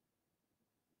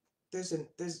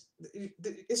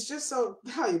 it's just so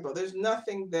valuable. There's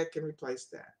nothing that can replace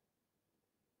that.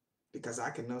 Because I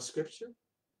can know scripture.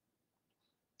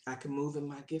 I can move in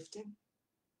my gifting.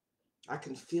 I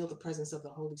can feel the presence of the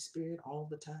Holy Spirit all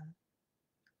the time.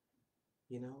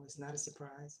 You know, it's not a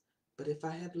surprise. But if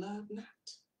I have love not,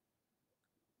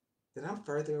 then I'm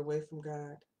further away from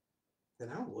God than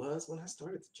I was when I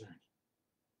started the journey.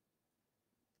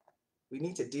 We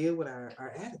need to deal with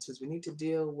our attitudes. We need to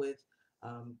deal with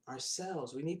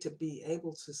ourselves. We need to be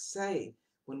able to say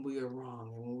when we are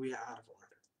wrong and when we are out of order.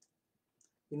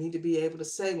 We need to be able to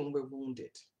say when we're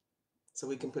wounded so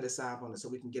we can put a salve on it, so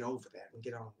we can get over that and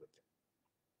get on with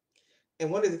it.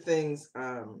 And one of the things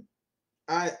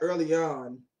early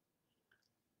on,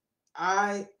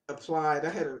 I applied,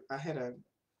 I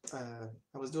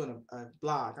was doing a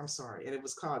blog, I'm sorry, and it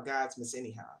was called God's Miss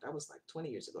Anyhow. That was like 20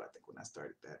 years ago, I think, when I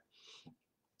started that.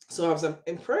 So I was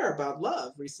in prayer about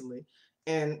love recently,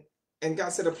 and God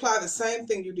said, apply the same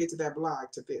thing you did to that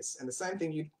blog to this, and the same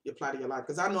thing you apply to your life.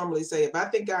 Because I normally say, if I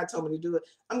think God told me to do it,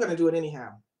 I'm going to do it anyhow.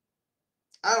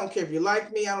 I don't care if you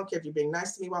like me. I don't care if you're being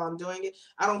nice to me while I'm doing it.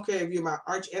 I don't care if you're my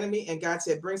arch enemy and God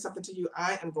said, bring something to you.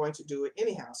 I am going to do it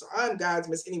anyhow. So I'm God's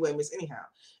Miss Anyway, Miss Anyhow.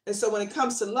 And so when it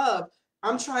comes to love,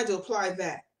 I'm trying to apply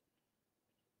that.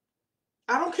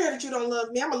 I don't care that you don't love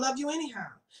me. I'm going to love you anyhow.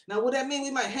 Now, would that mean we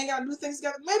might hang out and do things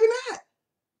together? Maybe not.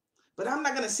 But I'm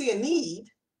not going to see a need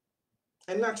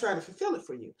and not try to fulfill it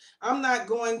for you. I'm not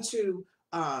going to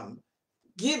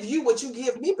give you what you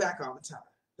give me back all the time.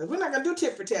 But we're not going to do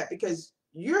tit for tat because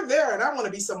you're there and I want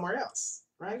to be somewhere else,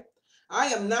 right? I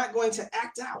am not going to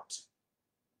act out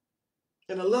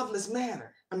in a loveless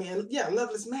manner.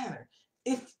 Loveless manner.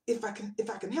 If I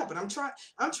can help it.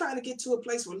 I'm trying to get to a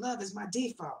place where love is my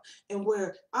default and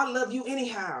where I love you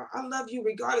anyhow. I love you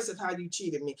regardless of how you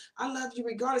cheated me. I love you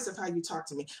regardless of how you talked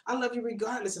to me. I love you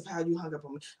regardless of how you hung up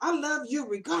on me. I love you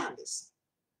regardless.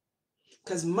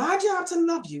 Because my job to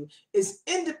love you is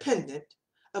independent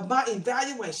of my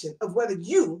evaluation of whether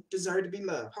you deserve to be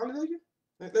loved. Hallelujah.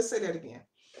 Let's say that again.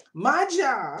 My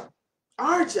job,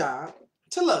 our job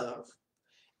to love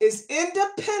is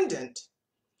independent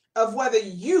of whether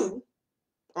you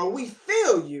or we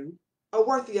feel you are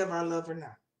worthy of our love or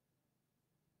not.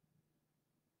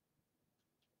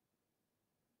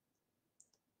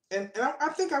 And I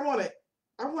think I want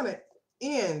to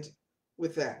end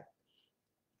with that,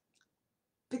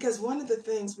 because one of the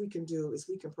things we can do is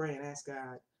we can pray and ask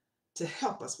God to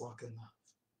help us walk in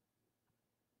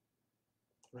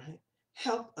love, right?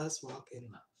 Help us walk in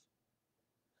love,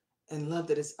 and love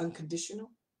that is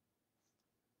unconditional,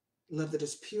 love that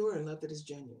is pure, and love that is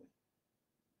genuine.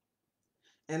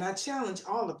 And I challenge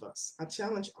all of us,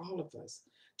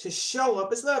 to show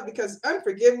up as love, because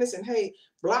unforgiveness and hate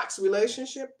blocks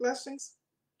relationship blessings.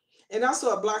 And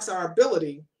also it blocks our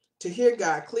ability to hear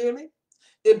God clearly.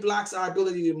 It blocks our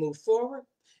ability to move forward.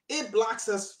 It blocks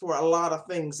us for a lot of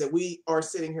things that we are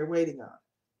sitting here waiting on.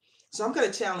 So I'm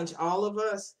going to challenge all of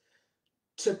us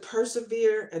to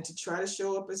persevere and to try to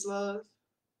show up as love.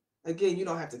 Again, you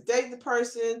don't have to date the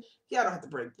person. Y'all don't have to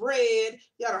break bread.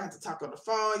 Y'all don't have to talk on the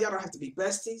phone. Y'all don't have to be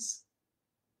besties.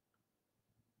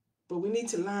 But we need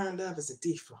to learn love as a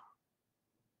default.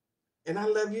 And I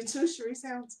love you too, Sharice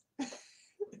Hamilton.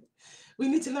 We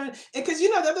need to learn. And because the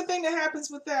other thing that happens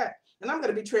with that, and I'm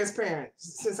going to be transparent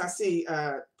since I see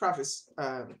Prophet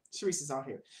Sharice is on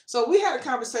here. So we had a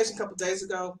conversation a couple days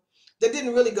ago that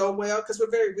didn't really go well, because we're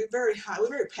very high, we're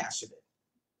very passionate.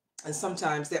 And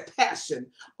sometimes that passion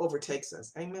overtakes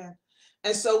us. Amen.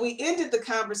 And so we ended the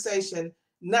conversation,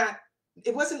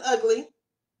 it wasn't ugly.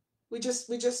 We just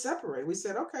separated. We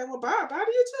said, okay, well, bye to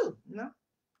you too.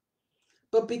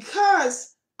 But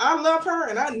because I love her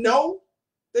and I know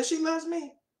that she loves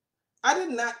me, I did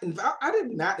not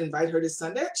invite her this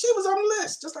Sunday. She was on the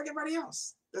list, just like everybody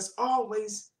else that's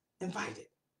always invited.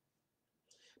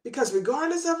 Because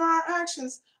regardless of our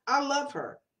actions, I love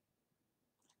her.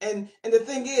 And the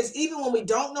thing is, even when we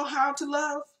don't know how to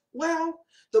love well,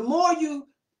 the more you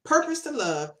purpose to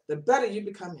love, the better you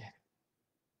become at it.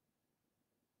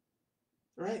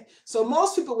 Right? So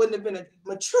most people wouldn't have been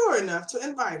mature enough to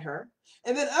invite her,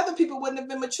 and then other people wouldn't have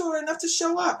been mature enough to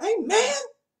show up. Amen.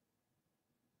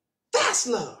 That's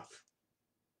love.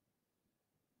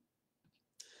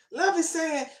 Love is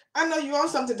saying, I know you on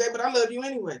something today, but I love you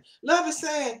anyway. Love is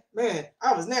saying, man,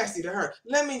 I was nasty to her.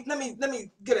 Let me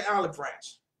get an olive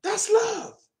branch. That's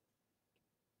love.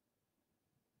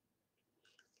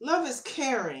 Love is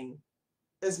caring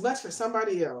as much for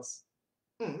somebody else.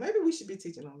 Maybe we should be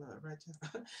teaching on love,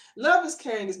 right? Love is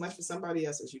caring as much for somebody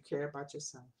else as you care about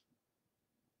yourself.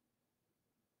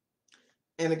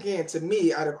 And again, to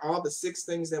me, out of all the 6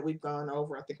 things that we've gone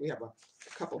over, I think we have a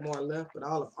couple more left, but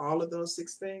all of those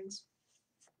 6 things,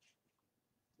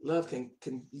 love can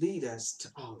lead us to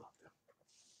all of them,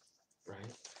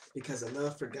 right? Because a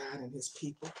love for God and his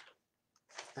people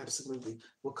absolutely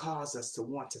will cause us to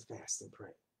want to fast and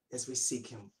pray as we seek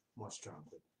him more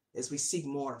strongly, as we seek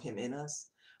more of him in us.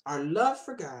 Our love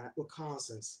for God will cause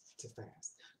us to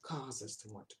fast, cause us to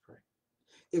want to pray.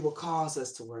 It will cause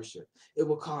us to worship. It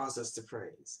will cause us to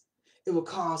praise. It will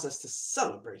cause us to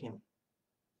celebrate him,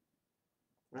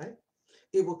 right?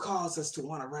 It will cause us to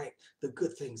want to write the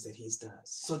good things that he's done.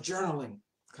 So journaling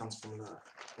comes from love.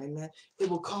 Amen. It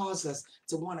will cause us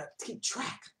to want to keep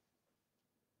track.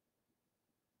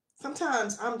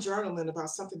 Sometimes I'm journaling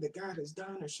about something that God has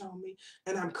done or shown me,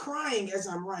 and I'm crying as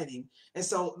I'm writing. And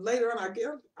so later on,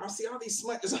 I'll see all these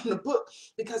smudges on the book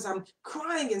because I'm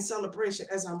crying in celebration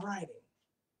as I'm writing.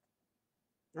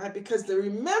 Right? Because the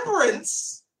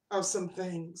remembrance of some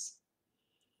things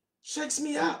shakes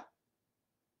me up.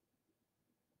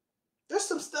 There's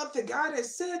some stuff that God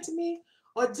has said to me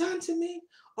or done to me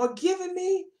or given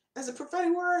me as a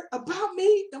prophetic word about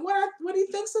me and what he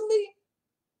thinks of me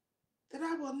that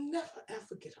I will never,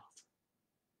 ever get over.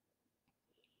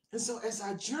 And so as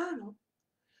I journal,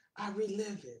 I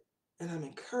relive it and I'm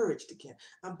encouraged again.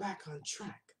 I'm back on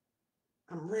track.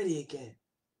 I'm ready again.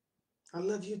 I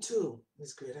love you too,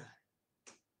 Miss Gridiron.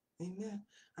 Amen.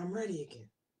 I'm ready again.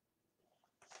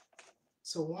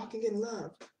 So walking in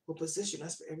love will position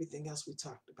us for everything else we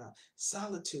talked about.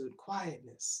 Solitude,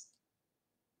 quietness,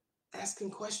 asking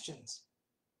questions.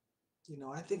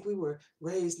 I think we were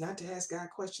raised not to ask God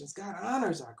questions. God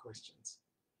honors our questions.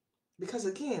 Because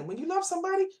again, when you love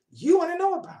somebody, you want to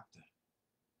know about them.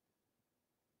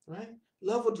 Right?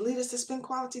 Love will lead us to spend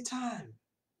quality time,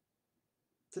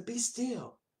 to be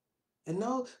still. And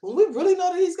know, when we really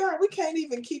know that he's God, we can't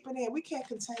even keep it in. We can't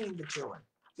contain the joy.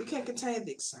 We can't contain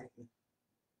the excitement.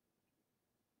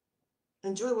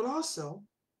 And joy will also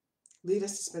lead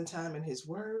us to spend time in his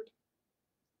word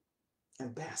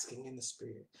and basking in the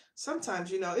spirit.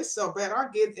 Sometimes, it's so bad.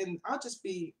 I'll just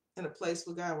be in a place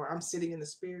with God where I'm sitting in the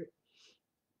spirit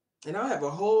and I'll have a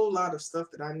whole lot of stuff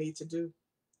that I need to do.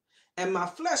 And my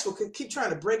flesh will keep trying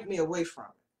to break me away from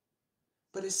it.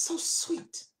 but it's so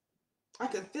sweet. I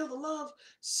can feel the love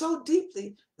so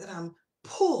deeply that I'm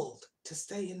pulled to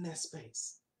stay in that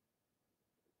space.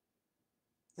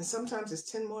 And sometimes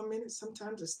it's 10 more minutes,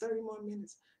 sometimes it's 30 more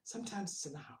minutes, sometimes it's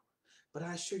an hour. But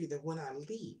I assure you that when I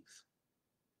leave,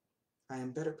 I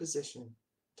am better positioned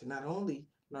to not only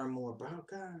learn more about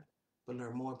God, but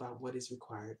learn more about what is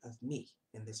required of me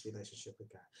in this relationship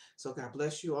with God. So God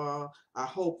bless you all. I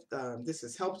hope this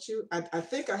has helped you. I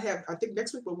think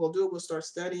next week what we'll do, we'll start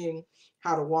studying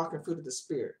how to walk in fruit of the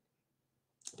Spirit,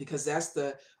 because that's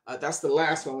the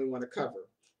last one we want to cover.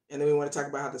 And then we want to talk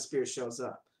about how the Spirit shows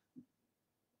up.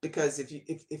 Because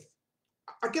if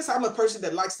I guess I'm a person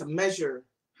that likes to measure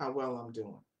how well I'm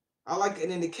doing. I like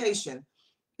an indication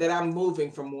that I'm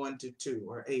moving from 1 to 2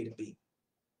 or A to B.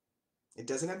 It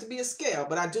doesn't have to be a scale,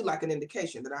 but I do like an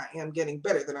indication that I am getting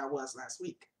better than I was last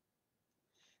week.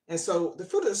 And so the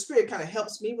fruit of the Spirit kind of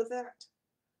helps me with that,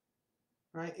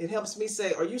 right? It helps me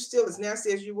say, are you still as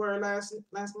nasty as you were last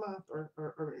month?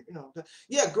 Or you know,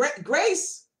 yeah,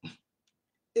 grace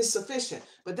is sufficient,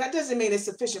 but that doesn't mean it's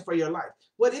sufficient for your life.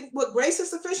 What grace is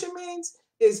sufficient means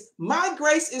is my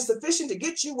grace is sufficient to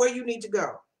get you where you need to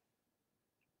go.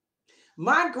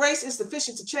 My grace is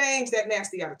sufficient to change that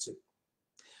nasty attitude.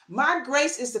 My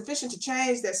grace is sufficient to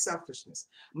change that selfishness.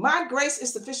 My grace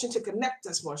is sufficient to connect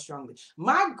us more strongly.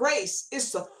 My grace is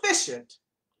sufficient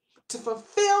to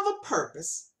fulfill the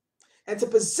purpose and to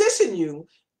position you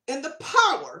in the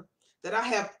power that I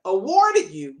have awarded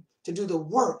you to do the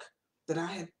work that I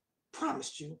have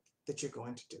promised you that you're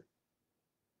going to do.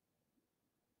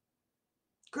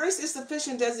 Grace is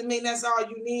sufficient doesn't mean that's all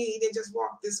you need and just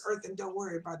walk this earth and don't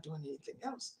worry about doing anything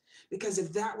else. Because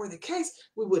if that were the case,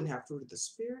 we wouldn't have fruit of the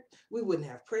Spirit. We wouldn't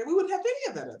have prayer. We wouldn't have any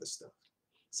of that other stuff.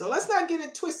 So let's not get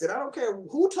it twisted. I don't care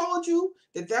who told you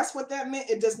that that's what that meant.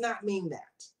 It does not mean that.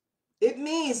 It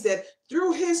means that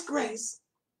through His grace,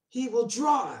 He will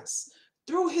draw us.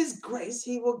 Through His grace,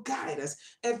 He will guide us.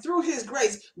 And through His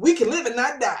grace, we can live and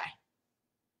not die.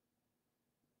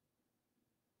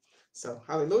 So,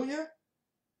 hallelujah.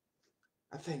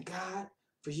 I thank God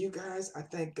for you guys. I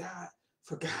thank God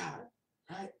for God,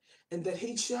 right? And that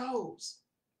He chose.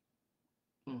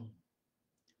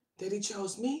 That He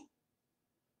chose me.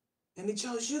 And He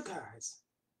chose you guys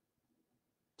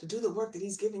to do the work that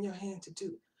He's given your hand to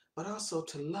do, but also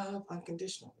to love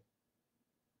unconditionally.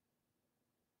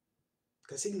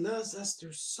 Because He loves us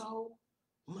through so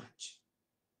much.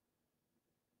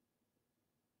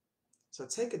 So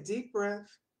take a deep breath.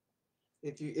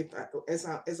 As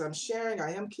I'm sharing,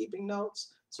 I am keeping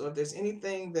notes. So if there's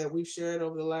anything that we've shared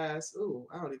over the last,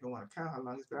 I don't even want to count how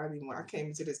long it's been. I came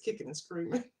into this kicking and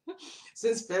screaming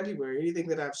since February. Anything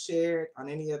that I've shared on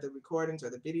any of the recordings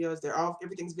or the videos,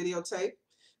 everything's videotaped.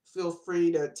 Feel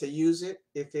free to use it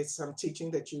if it's some teaching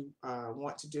that you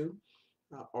want to do,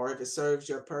 or if it serves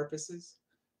your purposes.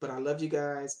 But I love you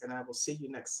guys, and I will see you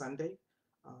next Sunday.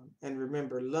 And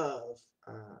remember, love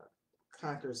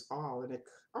conquers all, and it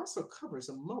also covers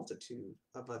a multitude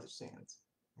of other sins.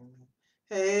 Amen.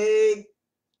 Hey,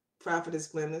 Prophetess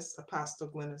Glennis, Apostle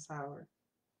Glennis Howard.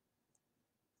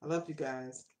 I love you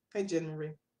guys. Hey, Jen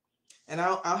Marie. And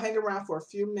I'll hang around for a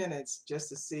few minutes just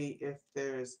to see if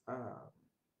there's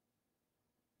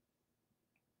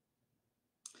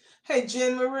Hey,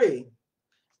 Jen Marie.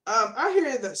 I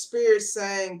hear the Spirit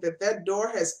saying that door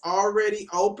has already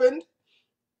opened.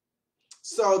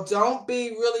 So don't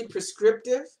be really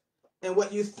prescriptive in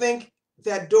what you think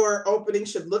that door opening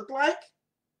should look like.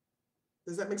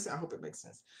 Does that make sense? I hope it makes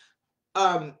sense.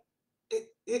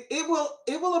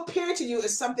 It will appear to you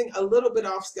as something a little bit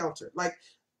off skelter. Like,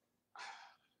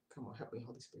 come on, help me,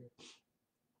 Holy Spirit.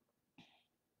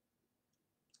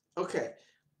 Okay,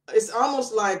 it's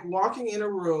almost like walking in a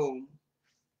room,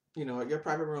 your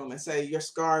private room, and say your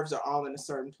scarves are all in a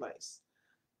certain place.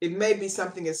 It may be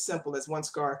something as simple as one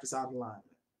scarf is out of alignment.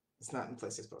 It's not in the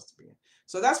place it's supposed to be in.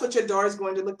 So that's what your door is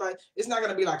going to look like. It's not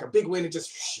going to be like a big window just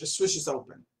swishes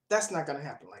open. That's not going to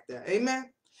happen like that.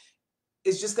 Amen?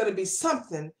 It's just going to be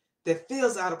something that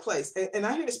feels out of place. And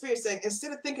I hear the Spirit saying,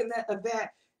 instead of thinking of that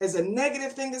as a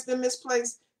negative thing that's been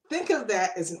misplaced, think of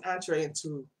that as an entree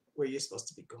into where you're supposed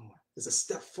to be going. It's a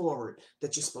step forward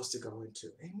that you're supposed to go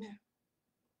into. Amen?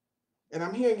 And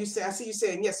I'm hearing you say, I see you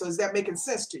saying yes. So is that making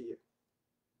sense to you?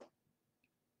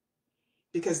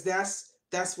 Because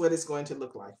that's what it's going to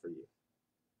look like for you.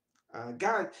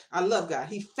 God, I love God.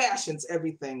 He fashions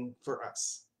everything for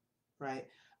us, right?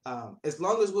 As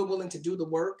long as we're willing to do the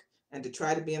work and to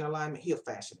try to be in alignment, He'll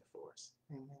fashion it for us.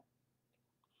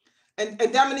 Amen.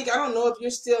 And Dominique, I don't know if you're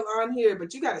still on here,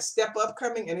 but you got a step up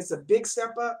coming, and it's a big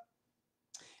step up.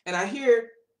 And I hear,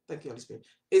 thank you, Holy Spirit,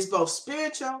 it's both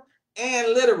spiritual and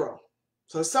literal.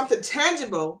 So it's something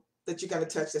tangible that you got to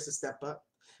touch. That's a step up.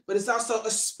 But it's also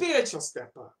a spiritual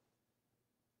step up.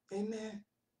 Amen.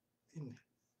 Amen.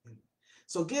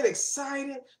 So get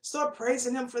excited. Start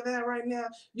praising him for that right now.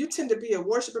 You tend to be a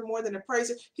worshiper more than a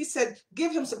praiser. He said,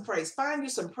 give him some praise. Find you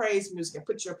some praise music and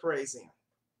put your praise in.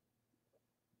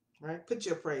 Right? Put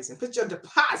your praise in. Put your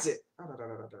deposit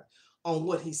on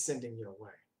what he's sending your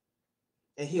way.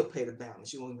 And he'll pay the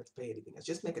balance. You won't have to pay anything else.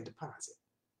 Just make a deposit.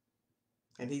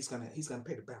 And he's gonna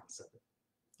pay the balance of it.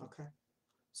 Okay.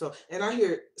 So, and I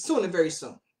hear soon and very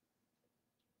soon.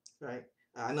 Right?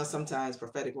 I know sometimes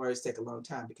prophetic words take a long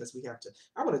time because we have to.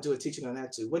 I want to do a teaching on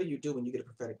that too. What do you do when you get a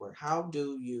prophetic word? How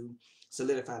do you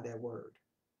solidify that word?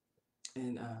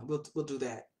 And we'll do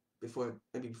that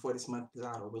maybe before this month is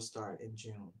out, or we'll start in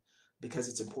June, because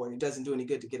it's important. It doesn't do any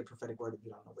good to get a prophetic word if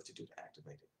you don't know what to do to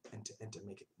activate it and to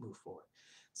make it move forward.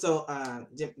 So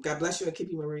God bless you and keep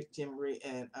you, Jim Marie,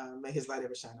 and may his light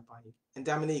ever shine upon you. And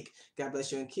Dominique, God bless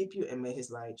you and keep you, and may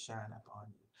his light shine upon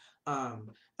you.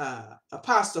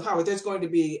 Apostle Howard, there's going to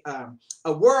be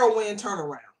a whirlwind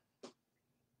turnaround.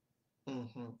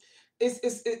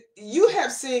 You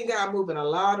have seen God move in a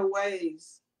lot of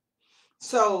ways.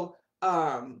 So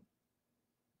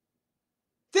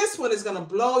this one is going to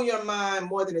blow your mind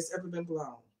more than it's ever been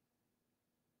blown.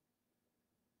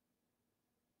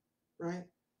 Right?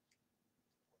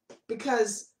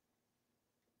 Because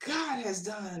God has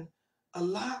done a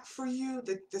lot for you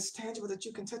that's tangible, that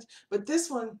you can touch. But this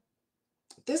one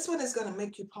is going to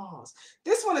make you pause.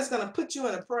 This one is going to put you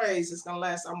in a praise. It's going to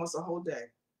last almost a whole day.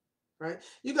 Right?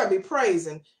 You got to be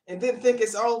praising and then think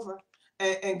it's over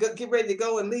and get ready to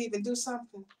go and leave and do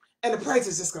something. And the praise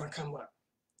is just going to come up.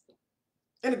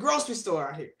 In the grocery store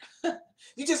out here,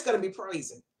 you just got to be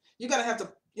praising. You got to have to,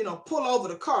 pull over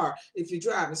the car if you're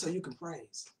driving so you can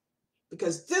praise.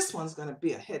 Because this one's going to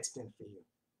be a head spin for you.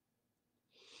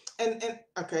 And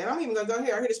okay, and I'm even going to go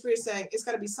here. I hear the Spirit saying it's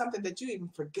going to be something that you even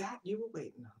forgot you were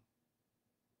waiting on.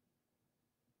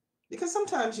 Because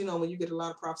sometimes, when you get a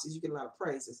lot of prophecies, you get a lot of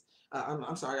praises.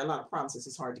 I'm sorry, a lot of promises.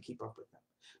 It's hard to keep up with them.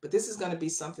 But this is going to be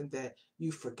something that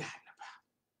you've forgotten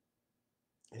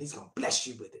about. And he's going to bless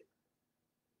you with it.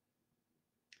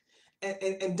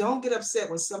 And don't get upset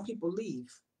when some people leave,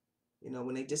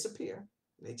 when they disappear.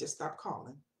 They just stop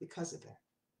calling because of that.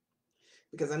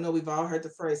 Because I know we've all heard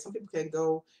the phrase, some people can't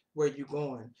go where you're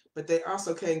going, but they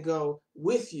also can't go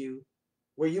with you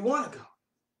where you want to go.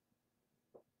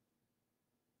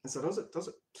 And so those are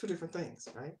two different things,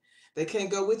 right? They can't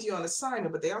go with you on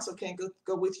assignment, but they also can't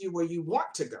go with you where you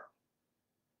want to go.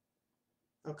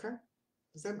 Okay?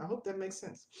 I hope that makes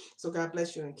sense. So God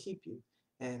bless you and keep you,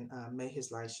 and may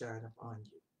his light shine upon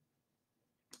you.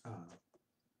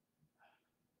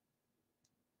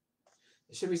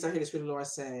 Should we start here? The Spirit of the Lord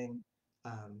saying,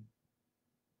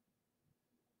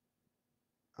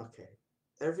 okay,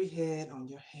 every head on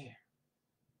your hair,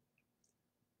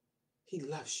 he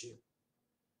loves you,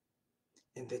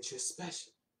 and that you're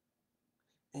special,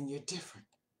 and you're different.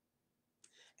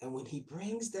 And when he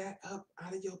brings that up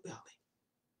out of your belly,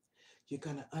 you're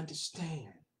going to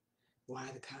understand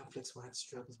why the conflicts, why the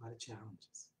struggles, why the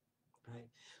challenges, right?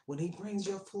 When he brings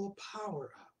your full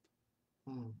power up,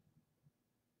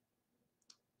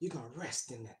 you're going to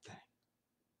rest in that thing.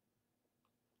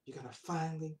 You're going to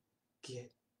finally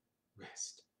get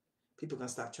rest. People are going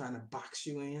to stop trying to box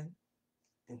you in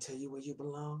and tell you where you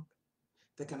belong.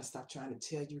 They're going to stop trying to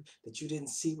tell you that you didn't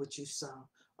see what you saw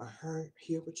or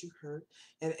hear what you heard.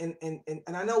 And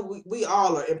I know we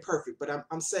all are imperfect, but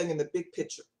I'm saying in the big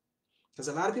picture, because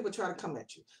a lot of people try to come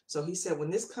at you. So he said,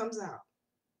 when this comes out,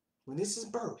 when this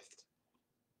is birthed,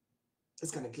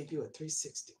 it's going to give you a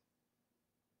 360.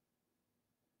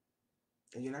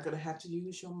 And you're not going to have to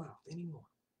use your mouth anymore,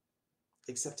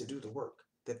 except to do the work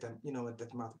that the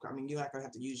mouth. I mean, you're not going to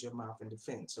have to use your mouth in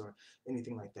defense or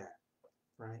anything like that,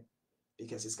 right?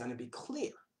 Because it's going to be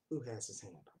clear who has his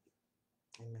hand on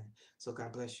you. Amen. So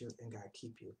God bless you and God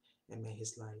keep you, and may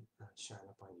his light shine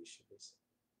upon you, Sharice.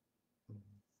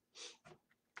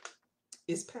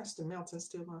 Is Pastor Melton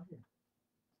still out here?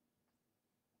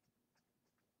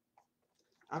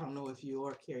 I don't know if you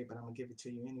or Carrie, but I'm going to give it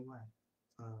to you anyway.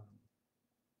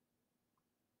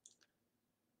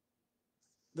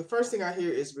 The first thing I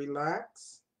hear is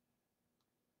relax,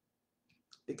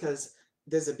 because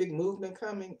there's a big movement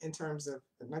coming in terms of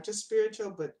not just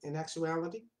spiritual, but in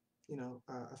actuality,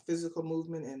 a physical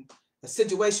movement and a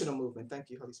situational movement. Thank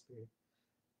you, Holy Spirit.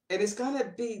 And it's going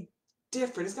to be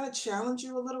different. It's going to challenge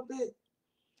you a little bit.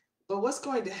 But what's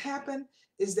going to happen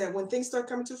is that when things start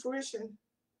coming to fruition,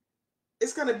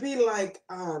 it's going to be like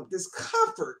this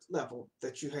comfort level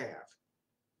that you have.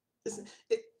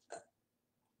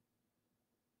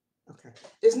 Okay.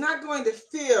 It's not going to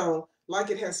feel like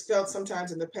it has felt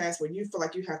sometimes in the past where you feel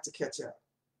like you have to catch up.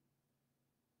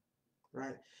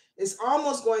 Right? It's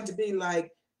almost going to be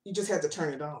like you just had to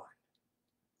turn it on,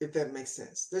 if that makes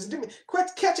sense. There's a difference.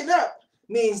 Catching up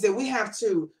means that we have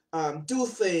to do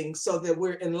things so that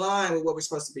we're in line with what we're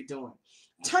supposed to be doing.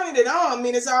 Turning it on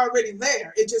means it's already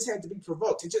there. It just had to be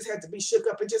provoked. It just had to be shook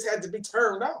up. It just had to be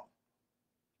turned on.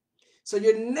 So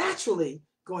you're naturally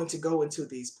going to go into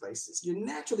these places. You're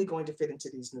naturally going to fit into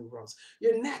these new roles.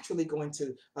 You're naturally going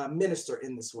to minister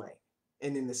in this way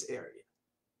and in this area.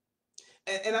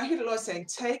 And I hear the Lord saying,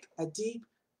 take a deep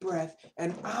breath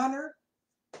and honor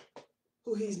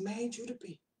who he's made you to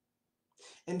be.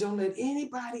 And don't let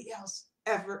anybody else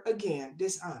ever again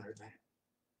dishonor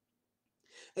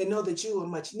that. And know that you are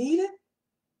much needed.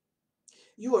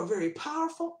 You are very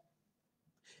powerful.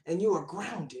 And you are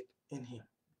grounded in him.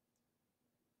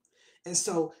 And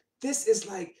so this is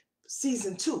like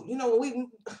season 2. You know, when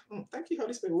we, thank you,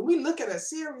 Holy Spirit. When we look at a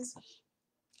series,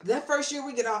 that first year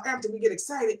we get all amped and we get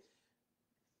excited.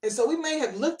 And so we may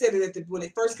have looked at it when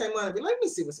it first came on and be like, let me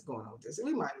see what's going on with this. And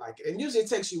we might like it. And usually it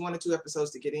takes you 1 or 2 episodes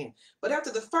to get in. But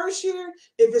after the first year,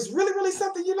 if it's really, really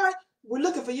something you like, we're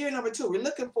looking for year number 2. We're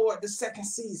looking for the second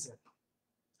season.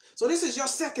 So this is your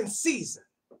second season.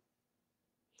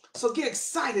 So get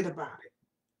excited about it.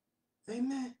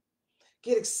 Amen.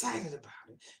 Get excited about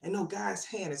it. And know God's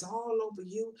hand is all over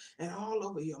you and all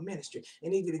over your ministry.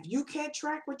 And even if you can't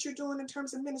track what you're doing in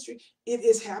terms of ministry, it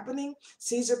is happening.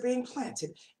 Seeds are being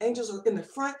planted. Angels are in the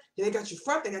front. They got your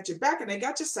front, they got your back, and they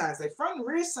got your sides. They front and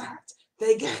rear sides.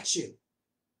 They got you.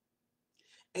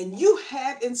 And you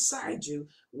have inside you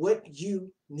what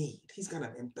you need. He's going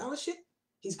to embellish it.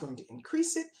 He's going to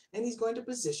increase it. And he's going to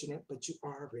position it. But you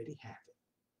already have it.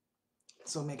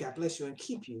 So may God bless you and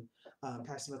keep you,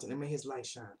 Pastor Milton, and may his light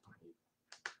shine upon you.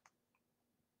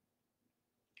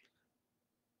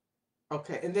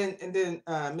 Okay, and then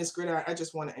Miss Gritta, I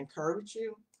just want to encourage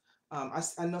you.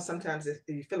 I know sometimes if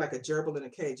you feel like a gerbil in a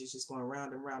cage, it's just going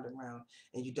round and round and round,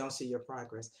 and you don't see your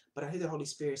progress. But I hear the Holy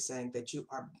Spirit saying that you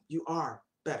are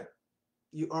better,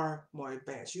 you are more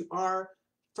advanced, you are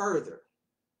further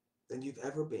than you've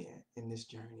ever been in this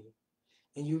journey,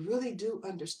 and you really do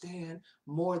understand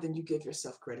more than you give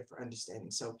yourself credit for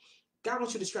understanding. So God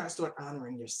wants you to try to start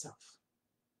honoring yourself,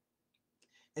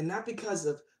 and not because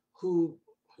of who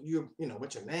you know,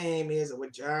 what your name is or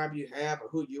what job you have or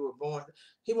who you were born.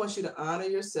 He wants you to honor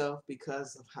yourself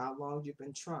because of how long you've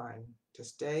been trying to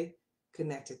stay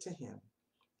connected to him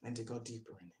and to go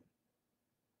deeper in him.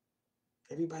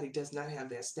 Everybody does not have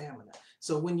that stamina.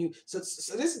 So when you, so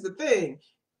this is the thing.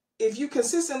 If you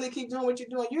consistently keep doing what you're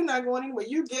doing, you're not going anywhere.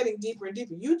 You're getting deeper and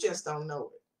deeper. You just don't know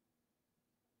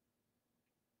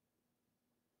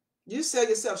it. You sell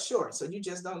yourself short, so you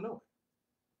just don't know it.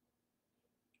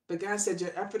 But God said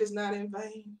your effort is not in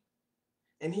vain.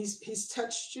 And he's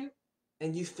touched you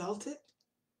and you felt it.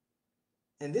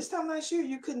 And this time last year,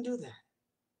 you couldn't do that.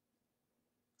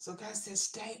 So God said,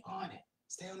 stay on it.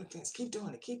 Stay on the fence. Keep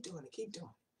doing it. Keep doing it. Keep doing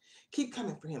it. Keep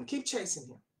coming for him. Keep chasing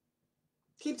him.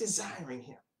 Keep desiring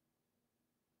him.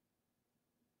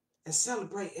 And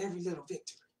celebrate every little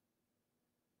victory.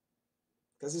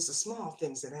 Because it's the small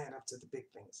things that add up to the big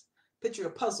things. Picture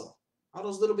a puzzle. All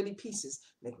those little bitty pieces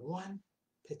make one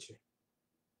picture.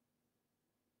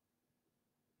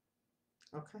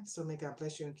 Okay, so may God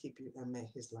bless you and keep you, and may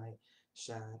his light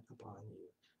shine upon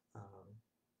you.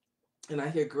 And I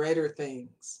hear greater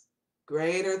things,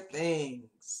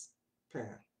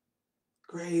 Pam,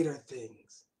 greater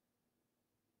things,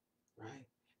 right?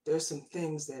 There's some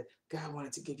things that God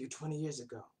wanted to give you 20 years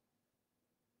ago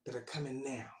that are coming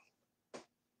now.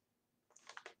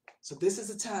 So this is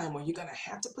a time where you're going to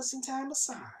have to put some time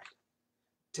aside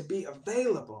to be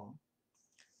available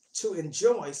to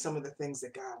enjoy some of the things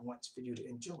that God wants for you to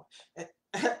enjoy.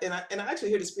 And I actually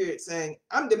hear the Spirit saying,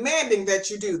 I'm demanding that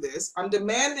you do this. I'm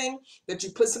demanding that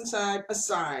you put some time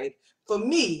aside for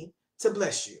me to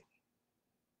bless you.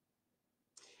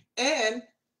 And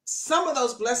some of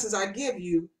those blessings I give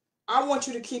you, I want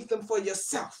you to keep them for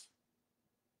yourself.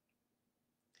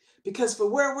 Because for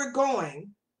where we're going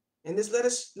in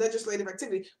this legislative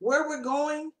activity, where we're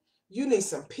going, you need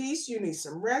some peace, you need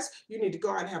some rest, you need to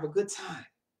go out and have a good time.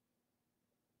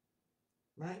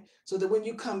 Right? So that when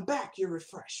you come back, you're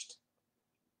refreshed.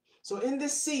 So in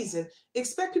this season,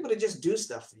 expect people to just do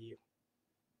stuff for you.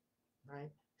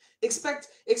 Right?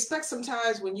 Expect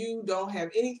sometimes when you don't have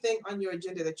anything on your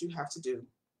agenda that you have to do.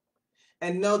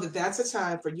 And know that that's a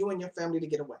time for you and your family to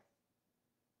get away.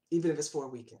 Even if it's for a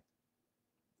weekend.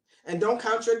 And don't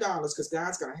count your dollars because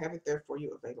God's going to have it there for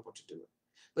you available to do it.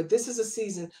 But this is a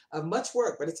season of much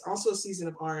work, but it's also a season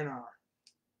of R&R.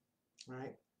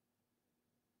 right?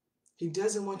 He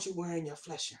doesn't want you wearing your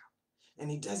flesh out, and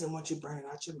he doesn't want you burning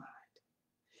out your mind.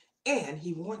 And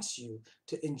he wants you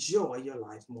to enjoy your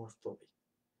life more fully.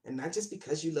 And not just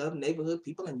because you love neighborhood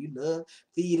people and you love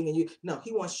feeding and you, no,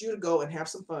 he wants you to go and have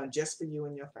some fun just for you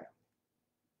and your family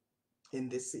in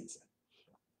this season.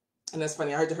 And that's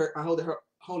funny. I heard the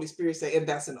Holy Spirit say, and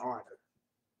that's an order.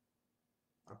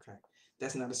 Okay.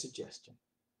 That's not a suggestion.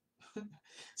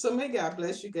 So may God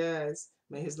bless you guys.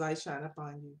 May his light shine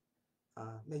upon you.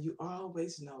 May you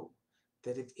always know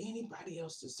that if anybody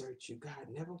else deserts you, God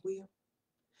never will.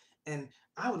 And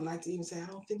I would like to even say, I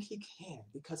don't think he can,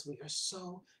 because we are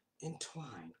so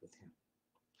entwined with him.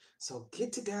 So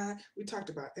get to God. We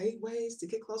talked about 8 ways to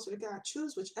get closer to God.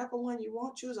 Choose whichever one you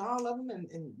want. Choose all of them.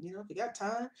 And you know, if you got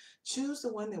time, choose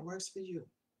the one that works for you.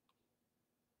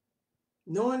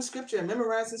 Knowing scripture and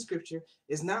memorizing scripture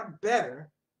is not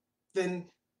better than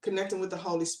connecting with the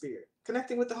Holy Spirit.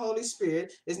 Connecting with the Holy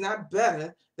Spirit is not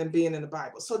better than being in the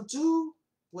Bible. So do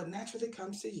what naturally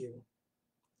comes to you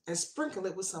and sprinkle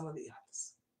it with some of the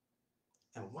others.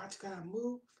 And watch God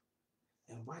move,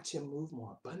 and watch him move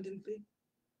more abundantly,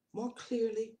 more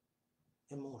clearly,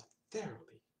 and more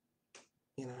thoroughly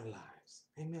in our lives.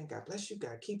 Amen. God bless you.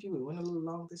 God keep you. We went a little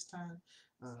long this time.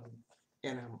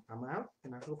 And I'm out.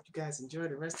 And I hope you guys enjoy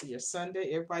the rest of your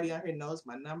Sunday. Everybody out here knows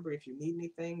my number. If you need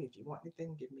anything, if you want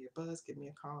anything, give me a buzz, give me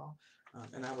a call.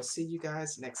 And I will see you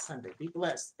guys next Sunday. Be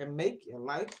blessed and make your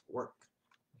life work.